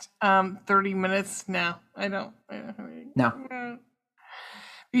last 30 minutes. No, I don't. No.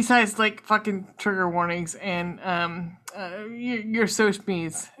 Besides, like fucking trigger warnings and your so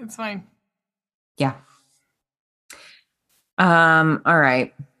schmees. It's fine. Yeah. All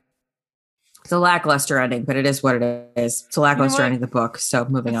right. It's a lackluster ending, but it is what it is. It's a lackluster ending of the book. So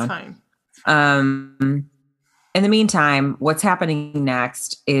moving on. Fine. In the meantime, what's happening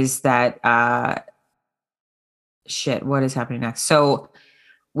next is that what is happening next? So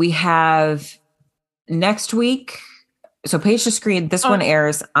we have next week. So Page to Screen, this one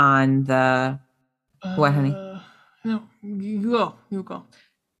airs on the what, honey? No, you go.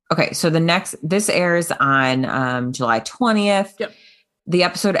 Okay, so this airs on July 20th. Yep. The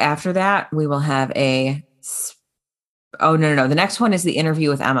episode after that, we will have no. The next one is the interview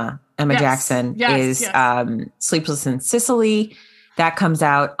with Emma. Emma Jackson is Sleepless in Sicily. That comes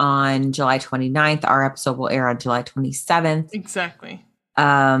out on July 29th. Our episode will air on July 27th. Exactly.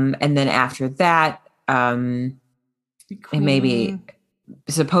 And then after that, and maybe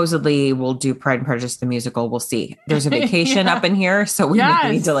supposedly we'll do Pride and Prejudice the musical. We'll see. There's a vacation up in here, so we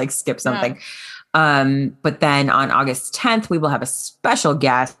need to skip something. But then on August 10th, we will have a special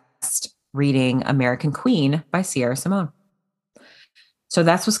guest reading American Queen by Sierra Simone. So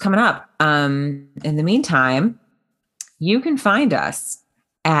that's what's coming up. In the meantime, you can find us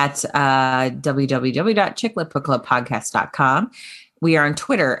at www.chicklitbookclubpodcast.com. We are on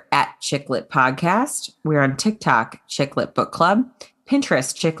Twitter at Chicklit Podcast. We're on TikTok, Chicklit Book Club.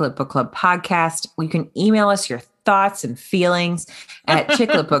 Pinterest, Chicklet Book Club Podcast. You can email us your thoughts and feelings at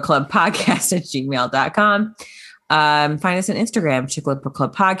chickletbookclubpodcast@gmail.com. Find us on Instagram, Chicklet Book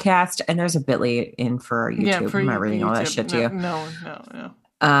Club Podcast. And there's a Bitly in for YouTube. Yeah, for I'm not reading all that shit to you. No.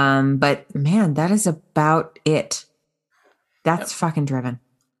 But man, that is about it. That's fucking driven.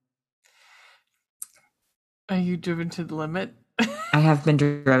 Are you driven to the limit? I have been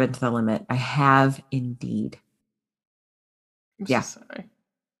driven to the limit. I have indeed. I'm Yeah. so sorry.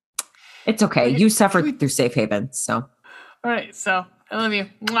 It's okay. You suffered through Safe Haven. So, All right. So I love you.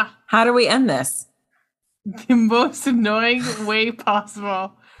 Mwah. how do we end this? The most annoying way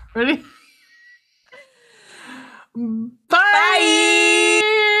possible. Ready? Bye.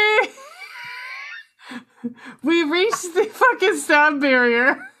 We reached the fucking sound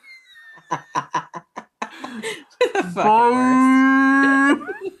barrier. Bye.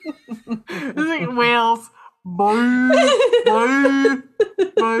 It's like whales. Bye. Bye.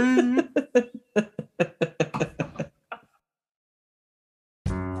 Bye.